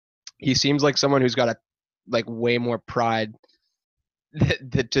mean, he seems like someone who's got way more pride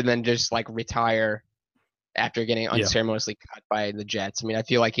to then just retire after getting unceremoniously cut by the Jets. I mean, I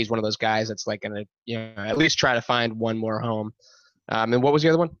feel like he's one of those guys that's going to, at least try to find one more home. And what was the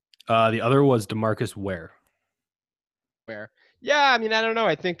other one? The other was DeMarcus Ware. Yeah, I mean, I don't know.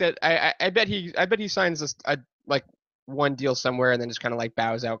 I think that I bet he signs one deal somewhere and then just kind of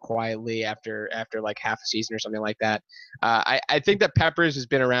bows out quietly after half a season or something like that. I think that Peppers has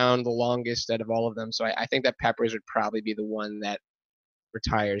been around the longest out of all of them, so I think that Peppers would probably be the one that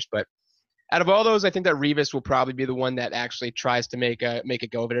retires. But out of all those, I think that Revis will probably be the one that actually tries to make a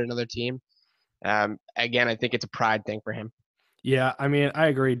go of it at another team. Again, I think it's a pride thing for him. Yeah, I mean, I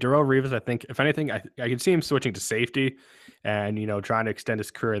agree. Darrelle Revis, I think, if anything, I could see him switching to safety and, trying to extend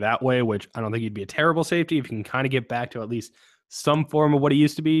his career that way, which I don't think he'd be a terrible safety if he can kind of get back to at least some form of what he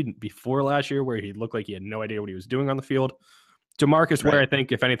used to be before last year, where he looked like he had no idea what he was doing on the field. DeMarcus Ware, I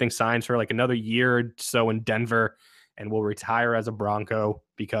think, if anything, signs for another year or so in Denver and will retire as a Bronco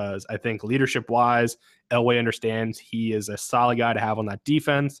because I think leadership-wise, Elway understands he is a solid guy to have on that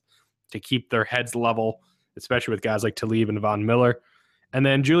defense to keep their heads level, especially with guys like Talib and Von Miller. And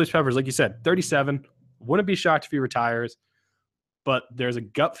then Julius Peppers, like you said, 37. Wouldn't be shocked if he retires, but there's a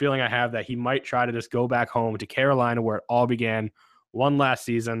gut feeling I have that he might try to just go back home to Carolina where it all began one last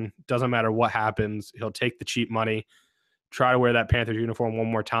season. Doesn't matter what happens. He'll take the cheap money, try to wear that Panthers uniform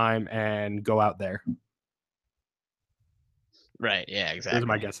one more time, and go out there. Right, yeah, exactly. Those are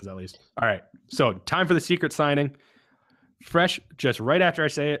my guesses, at least. All right, so time for the secret signing. Fresh, just right after I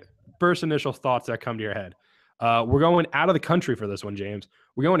say it, first initial thoughts that come to your head. We're going out of the country for this one, James.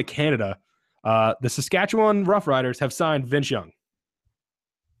 We're going to Canada. The Saskatchewan Roughriders have signed Vince Young.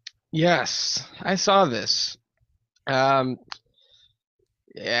 Yes, I saw this.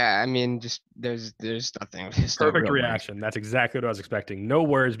 Yeah, I mean, just there's nothing. Perfect reaction. That's exactly what I was expecting. No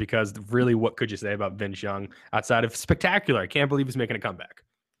words, because really, what could you say about Vince Young outside of spectacular? I can't believe he's making a comeback.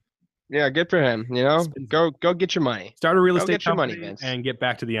 Yeah, good for him. Go get your money. Start a real estate company and get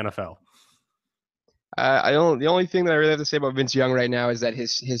back to the NFL. The only thing that I really have to say about Vince Young right now is that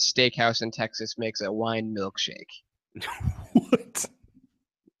his steakhouse in Texas makes a wine milkshake. What?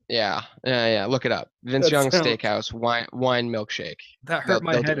 Yeah. Look it up. Vince Young Steakhouse wine milkshake. That hurt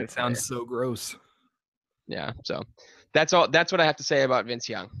my head. It sounds so gross. Yeah. So that's all. That's what I have to say about Vince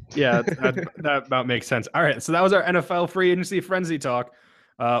Young. Yeah, that about makes sense. All right. So that was our NFL free agency frenzy talk.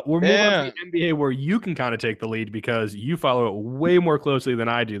 We're moving on to the NBA, where you can kind of take the lead because you follow it way more closely than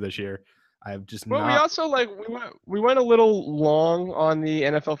I do this year. I've just we also we went a little long on the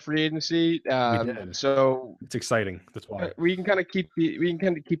NFL free agency. We did. So it's exciting. That's why we can kind of keep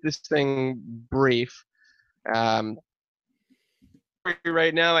this thing brief.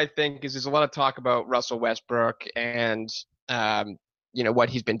 Right now, I think there's a lot of talk about Russell Westbrook and what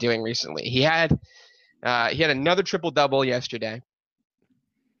he's been doing recently. He had another triple-double yesterday,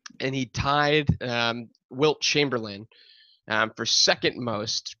 and he tied Wilt Chamberlain for second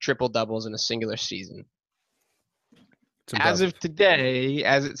most triple-doubles in a singular season. As of today,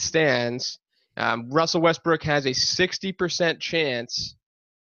 as it stands, Russell Westbrook has a 60% chance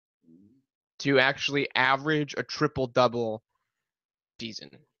to actually average a triple-double season.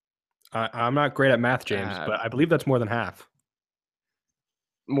 I'm not great at math, James, but I believe that's more than half.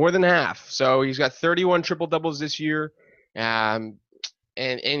 More than half. So he's got 31 triple doubles this year, and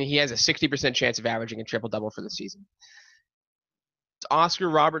he has a 60% chance of averaging a triple double for the season. It's Oscar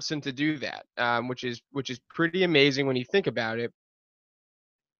Robertson to do that, which is pretty amazing when you think about it.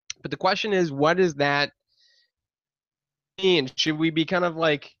 But the question is, what does that mean? Should we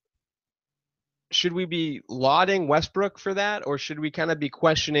be lauding Westbrook for that, or should we kind of be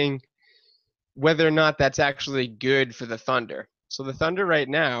questioning whether or not that's actually good for the Thunder? So the Thunder right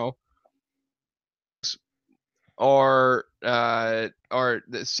now are the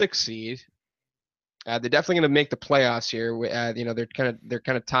 6th seed. They're definitely going to make the playoffs here. They're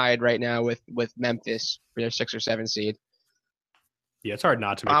kind of tied right now with Memphis for their 6 or 7 seed. Yeah, it's hard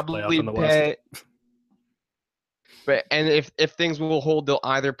not to make the playoffs in the West. But if things will hold, they'll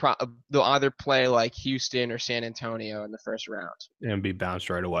either play like Houston or San Antonio in the first round and be bounced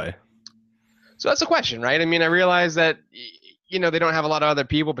right away. So that's the question, right? I mean, I realize that they don't have a lot of other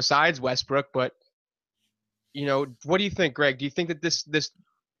people besides Westbrook, but what do you think, Greg? Do you think that this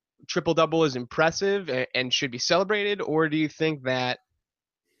triple double is impressive and should be celebrated, or do you think that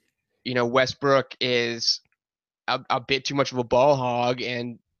Westbrook is a bit too much of a ball hog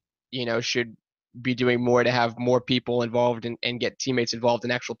and should be doing more to have more people involved and get teammates involved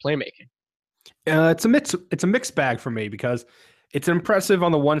in actual playmaking? It's a mixed bag for me, because it's impressive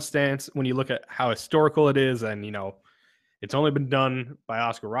on the one stance when you look at how historical it is, and it's only been done by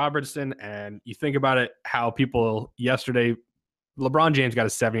Oscar Robertson, and you think about it, how people yesterday, LeBron James got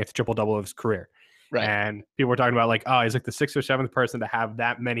his 70th triple-double of his career. Right. And people were talking about he's like the 6th or 7th person to have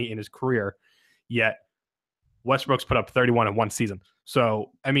that many in his career, yet Westbrook's put up 31 in one season.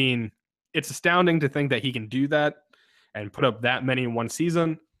 So, I mean, it's astounding to think that he can do that and put up that many in one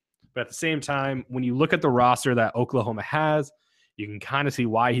season. But at the same time, when you look at the roster that Oklahoma has, you can kind of see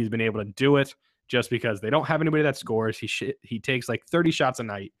why he's been able to do it, just because they don't have anybody that scores. He takes like 30 shots a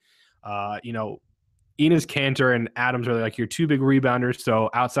night. Enes Kanter and Adams are like your 2 big rebounders. So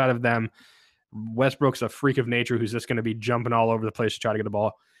outside of them, Westbrook's a freak of nature who's just going to be jumping all over the place to try to get the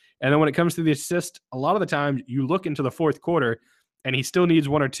ball. And then when it comes to the assist, a lot of the time you look into the fourth quarter and he still needs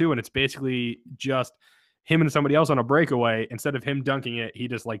 1 or 2, and it's basically just him and somebody else on a breakaway. Instead of him dunking it, he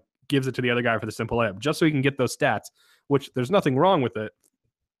just gives it to the other guy for the simple layup, just so he can get those stats, which there's nothing wrong with it.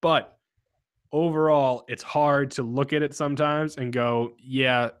 But overall, it's hard to look at it sometimes and go,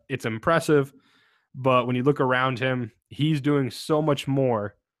 yeah, it's impressive. But when you look around him, he's doing so much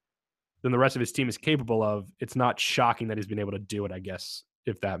more than the rest of his team is capable of. It's not shocking that he's been able to do it, I guess,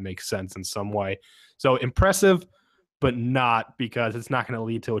 if that makes sense in some way. So impressive, but not because it's not going to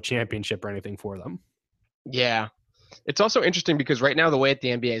lead to a championship or anything for them. Yeah. It's also interesting because right now, the way the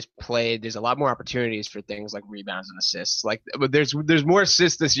NBA is played, there's a lot more opportunities for things like rebounds and assists. There's more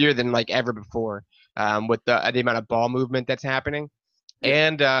assists this year than ever before, with the amount of ball movement that's happening.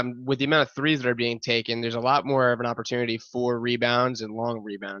 And with the amount of threes that are being taken, there's a lot more of an opportunity for rebounds and long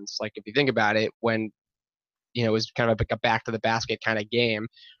rebounds. Like, if you think about it, when it was kind of like a back to the basket kind of game,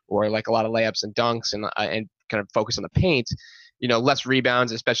 or like a lot of layups and dunks and kind of focus on the paint, less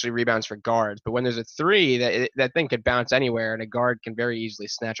rebounds, especially rebounds for guards. But when there's a three, that thing could bounce anywhere, and a guard can very easily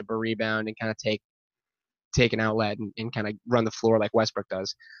snatch up a rebound and kind of take an outlet and kind of run the floor like Westbrook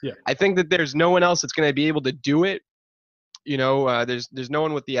does. Yeah. I think that there's no one else that's going to be able to do it. There's no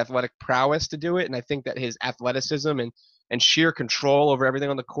one with the athletic prowess to do it, and I think that his athleticism and sheer control over everything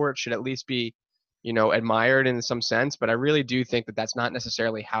on the court should at least be, admired in some sense. But I really do think that that's not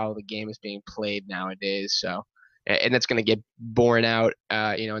necessarily how the game is being played nowadays. So, and that's going to get borne out,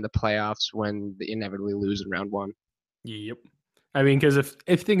 in the playoffs when they inevitably lose in round 1. Yep. I mean, because if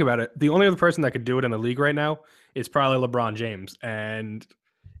you think about it, the only other person that could do it in the league right now is probably LeBron James, and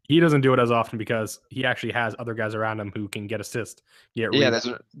he doesn't do it as often because he actually has other guys around him who can get assists.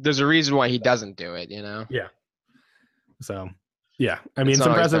 There's a reason why he doesn't do it, Yeah. So, Yeah, I mean, It's it's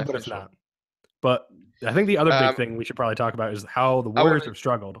not always impressive, but it's beneficial. not. But I think the other big Um, thing we should probably talk about is how the I Warriors want have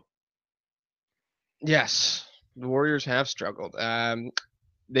struggled. Yes, the Warriors have struggled.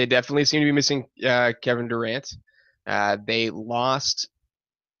 They definitely seem to be missing Kevin Durant. They lost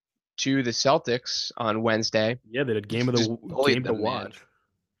to the Celtics on Wednesday. Yeah, they did Just game bullied to them, man. watch.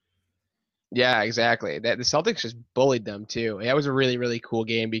 Yeah, exactly. The Celtics just bullied them too. That was a really, really cool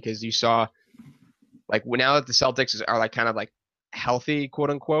game because you saw like now that the Celtics are like kind of like healthy, quote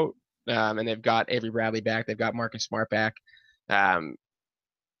unquote, and they've got Avery Bradley back, they've got Marcus Smart back. Um,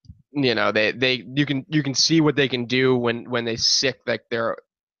 you can see what they can do when they sick like they're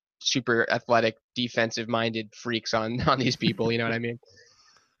super athletic, defensive minded freaks on these people. You know what I mean?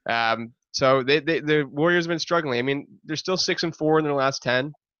 So the Warriors have been struggling. I mean, they're still 6-4 in their last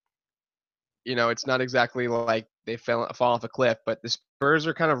 10. It's not exactly like they fall off a cliff, but the Spurs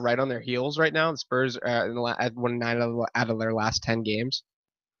are kind of right on their heels right now. The Spurs have won 9 out of their last 10 games.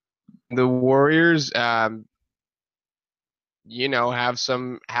 The Warriors, have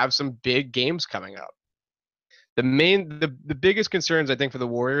some big games coming up. The biggest concerns I think for the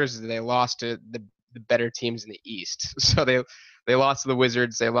Warriors is that they lost to the better teams in the East. So they lost to the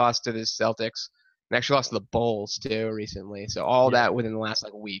Wizards, they lost to the Celtics, and actually lost to the Bulls too recently. So all Yeah. that within the last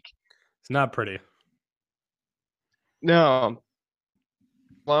like week. It's not pretty. No,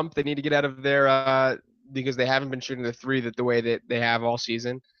 slump. They need to get out of there because they haven't been shooting the three the way that they have all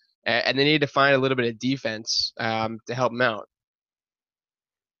season, and they need to find a little bit of defense to help them out.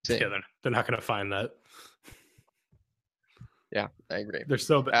 Yeah, they're not going to find that. Yeah, I agree. They're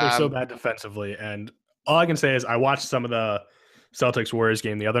so bad defensively, and all I can say is I watched some of the Celtics Warriors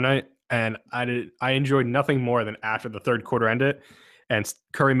game the other night, and I enjoyed nothing more than after the third quarter ended, and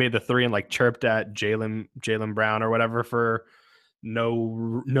Curry made the three and like chirped at Jaylen Brown or whatever for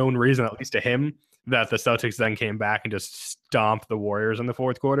no known reason, at least to him, that the Celtics then came back and just stomped the Warriors in the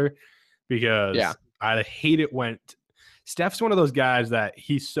fourth quarter because I hate it when Steph's one of those guys that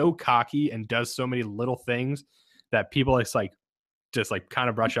he's so cocky and does so many little things that people just kind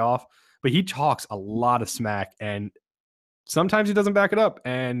of brush off, but he talks a lot of smack and sometimes he doesn't back it up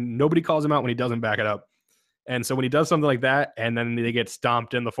and nobody calls him out when he doesn't back it up. And so when he does something like that and then they get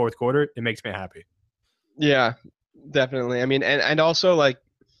stomped in the fourth quarter, it makes me happy. Yeah, definitely. I mean, and also like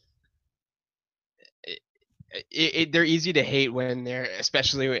they're easy to hate when they're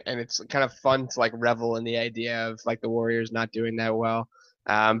and it's kind of fun to like revel in the idea of like the Warriors not doing that well.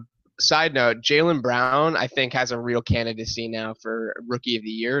 Side note, Jaylen Brown, I think, has a real candidacy now for Rookie of the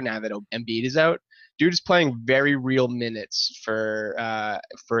Year now that Embiid is out. Dude is playing very real minutes for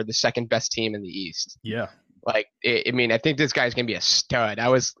the second best team in the East. Yeah. Like, I mean, I think this guy's gonna be a stud. I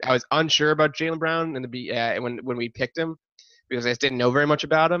was unsure about Jaylen Brown when we picked him because I just didn't know very much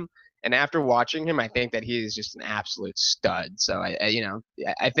about him. And after watching him, I think that he is just an absolute stud. So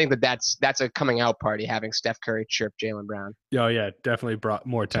I think that's a coming out party having Steph Curry chirp Jaylen Brown. Oh yeah, definitely brought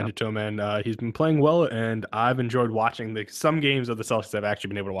more attention to him, and he's been playing well. And I've enjoyed watching some games of the Celtics I've actually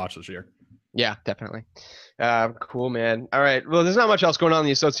been able to watch this year. Yeah, definitely. Cool, man. All right. Well, there's not much else going on in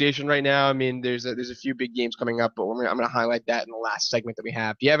the association right now. I mean, there's a few big games coming up, but I'm going to highlight that in the last segment that we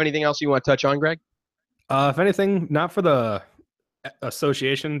have. Do you have anything else you want to touch on, Greg? If anything, not for the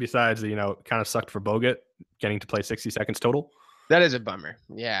association besides kind of sucked for Bogut getting to play 60 seconds total. That is a bummer.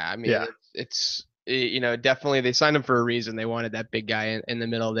 Yeah, I mean, it's definitely they signed him for a reason. They wanted that big guy in the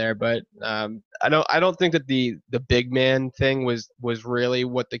middle there, but I don't think that the big man thing was really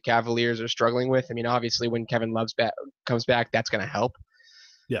what the Cavaliers are struggling with. I mean, obviously when Kevin Love comes back, that's going to help.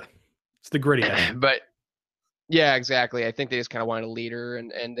 Yeah, it's the gritty. But yeah, exactly. I think they just kind of wanted a leader,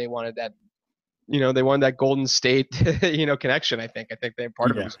 and they wanted that. They wanted that Golden State, connection. I think they're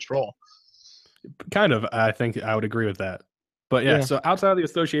part of it was Troll. Kind of. I think I would agree with that. But yeah, so outside of the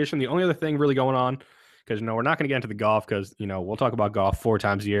association, the only other thing really going on, because we're not going to get into the golf because we'll talk about golf 4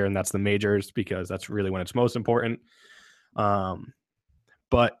 times a year, and that's the majors because that's really when it's most important.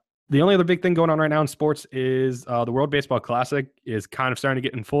 But the only other big thing going on right now in sports is the World Baseball Classic is kind of starting to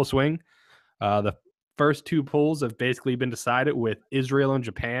get in full swing. The first 2 pools have basically been decided with Israel and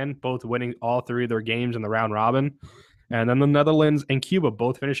Japan both winning all 3 of their games in the round robin. And then the Netherlands and Cuba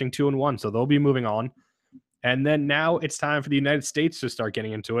both finishing 2-1. So they'll be moving on. And then now it's time for the United States to start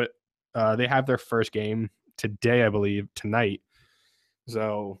getting into it. They have their first game today, I believe, tonight.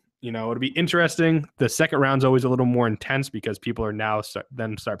 So, it'll be interesting. The second round's always a little more intense because people are now start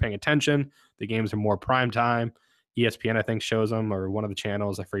paying attention. The games are more prime time. ESPN, I think, shows them, or one of the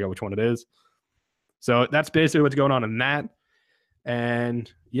channels. I forget which one it is. So that's basically what's going on in that.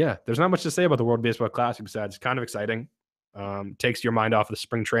 And yeah, there's not much to say about the World Baseball Classic besides it's kind of exciting. Takes your mind off of the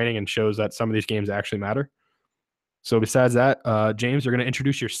spring training and shows that some of these games actually matter. So besides that, James, you're going to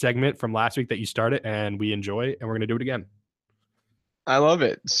introduce your segment from last week that you started and we enjoy, and we're going to do it again. I love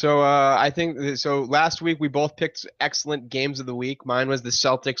it. So I think so. Last week we both picked excellent games of the week. Mine was the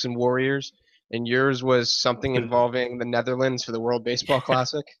Celtics and Warriors, and yours was something involving the Netherlands for the World Baseball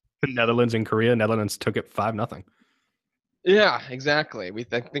Classic. Netherlands and Korea. Netherlands took it 5-0. Yeah, exactly.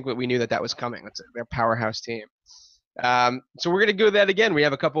 I think we knew that was coming. That's their powerhouse team. So we're gonna do that again. We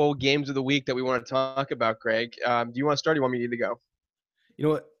have a couple games of the week that we want to talk about. Greg, do you want to start? Or do you want me to go? You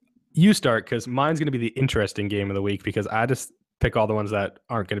know what? You start, because mine's going to be the interesting game of the week, because I just pick all the ones that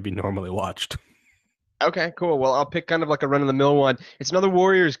aren't going to be normally watched. Okay, cool. Well, I'll pick kind of like a run-of-the-mill one. It's another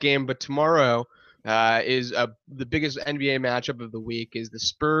Warriors game, but tomorrow is the biggest NBA matchup of the week is the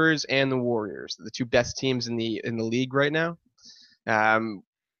Spurs and the Warriors, the two best teams in the league right now. The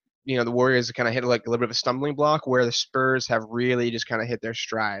Warriors kind of hit like a little bit of a stumbling block, where the Spurs have really just kind of hit their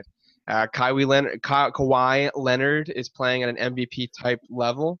stride. Kawhi Leonard is playing at an MVP type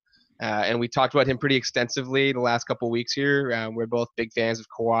level. And we talked about him pretty extensively the last couple of weeks here. We're both big fans of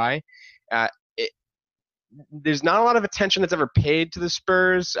Kawhi. There's not a lot of attention that's ever paid to the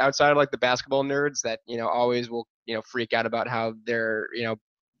Spurs outside of like the basketball nerds that always will freak out about how they're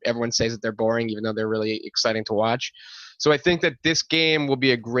everyone says that they're boring even though they're really exciting to watch. So I think that this game will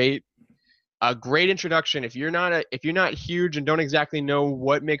be a great introduction if you're not huge and don't exactly know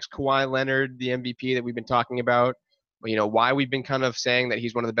what makes Kawhi Leonard the MVP that we've been talking about. Why we've been kind of saying that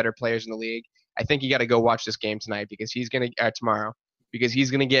he's one of the better players in the league. I think you got to go watch this game tonight because tomorrow, because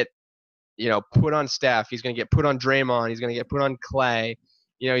he's going to get, put on Steph. He's going to get put on Draymond. He's going to get put on Clay.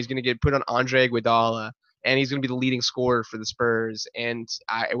 He's going to get put on Andre Iguodala, and he's going to be the leading scorer for the Spurs. And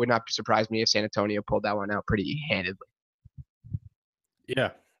it would not surprise me if San Antonio pulled that one out pretty handedly.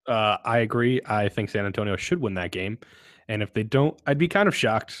 Yeah, I agree. I think San Antonio should win that game. And if they don't, I'd be kind of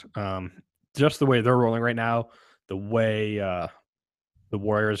shocked. Just the way they're rolling right now, the way the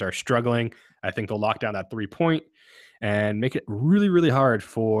Warriors are struggling, I think they'll lock down that 3-point and make it really, really hard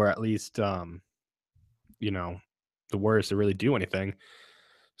for at least, the Warriors to really do anything.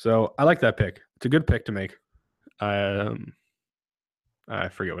 So I like that pick. It's a good pick to make. I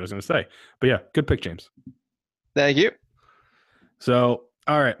forget what I was going to say. But yeah, good pick, James. Thank you. So,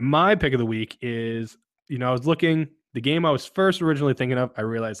 all right, my pick of the week is, I was looking, the game I was first originally thinking of, I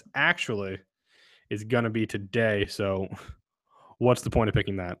realized actually is going to be today. So what's the point of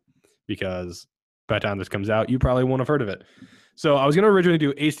picking that? Because by the time this comes out, you probably won't have heard of it. So I was going to originally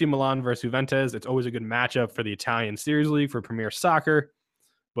do AC Milan versus Juventus. It's always a good matchup for the Italian Series League for Premier Soccer,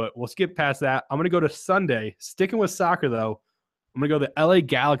 but we'll skip past that. I'm going to go to Sunday. Sticking with soccer, though, I'm going to go to LA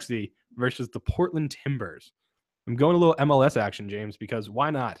Galaxy versus the Portland Timbers. I'm going a little MLS action, James, because why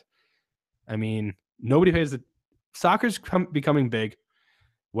not? I mean, nobody pays the soccer's becoming big,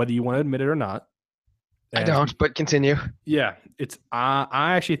 whether you want to admit it or not. And I don't, but continue. Yeah, it's.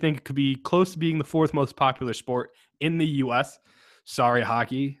 I actually think it could be close to being the fourth most popular sport in the U.S. Sorry,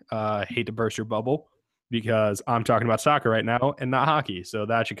 hockey. Hate to burst your bubble because I'm talking about soccer right now and not hockey. So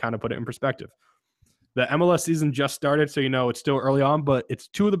that should kind of put it in perspective. The MLS season just started, so it's still early on, but it's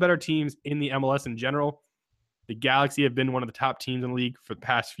two of the better teams in the MLS in general. The Galaxy have been one of the top teams in the league for the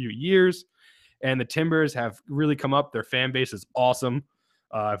past few years, and the Timbers have really come up. Their fan base is awesome.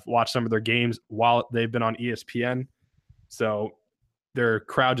 I've watched some of their games while they've been on ESPN. So their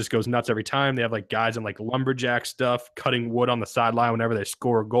crowd just goes nuts every time. They have like guys in like lumberjack stuff, cutting wood on the sideline whenever they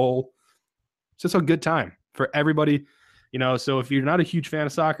score a goal. It's just a good time for everybody. So if you're not a huge fan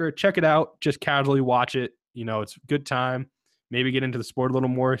of soccer, check it out. Just casually watch it. It's a good time. Maybe get into the sport a little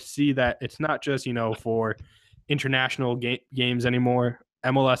more. See that it's not just, for international games anymore.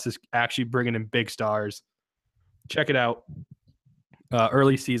 MLS is actually bringing in big stars. Check it out.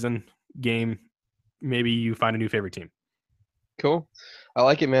 Early season game. Maybe you find a new favorite team. Cool. I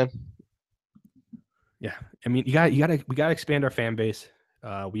like it, man. Yeah. I mean, we got to expand our fan base.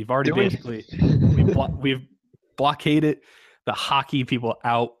 We've already we've blockaded the hockey people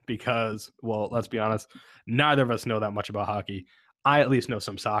out because, well, let's be honest, neither of us know that much about hockey. I at least know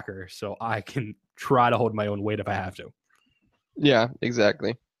some soccer, so I can try to hold my own weight if I have to. Yeah,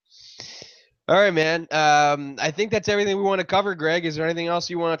 exactly. All right, man. I think that's everything we want to cover, Greg. Is there anything else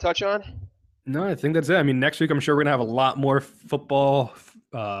you want to touch on? No, I think that's it. I mean, next week I'm sure we're going to have a lot more football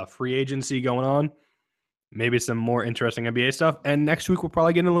free agency going on. Maybe some more interesting NBA stuff. And next week we'll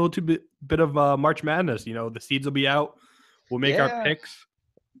probably get in a little bit of March Madness. The seeds will be out. We'll make our picks.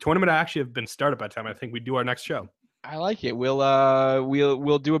 Tournament actually have been started by the time I think we do our next show. I like it.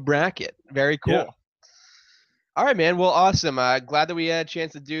 We'll do a bracket. Very cool. Yeah. All right, man. Well, awesome. Glad that we had a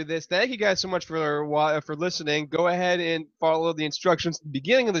chance to do this. Thank you guys so much for listening. Go ahead and follow the instructions at the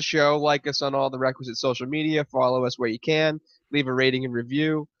beginning of the show. Like us on all the requisite social media. Follow us where you can. Leave a rating and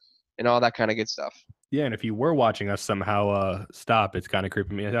review, and all that kind of good stuff. Yeah, and if you were watching us somehow stop, it's kind of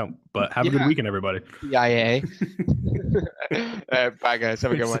creeping me out. But have a good weekend, everybody. CIA. All right, bye, guys.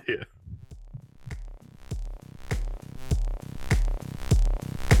 Have a good one. See ya.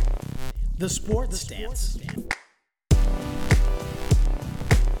 The Sports Stance.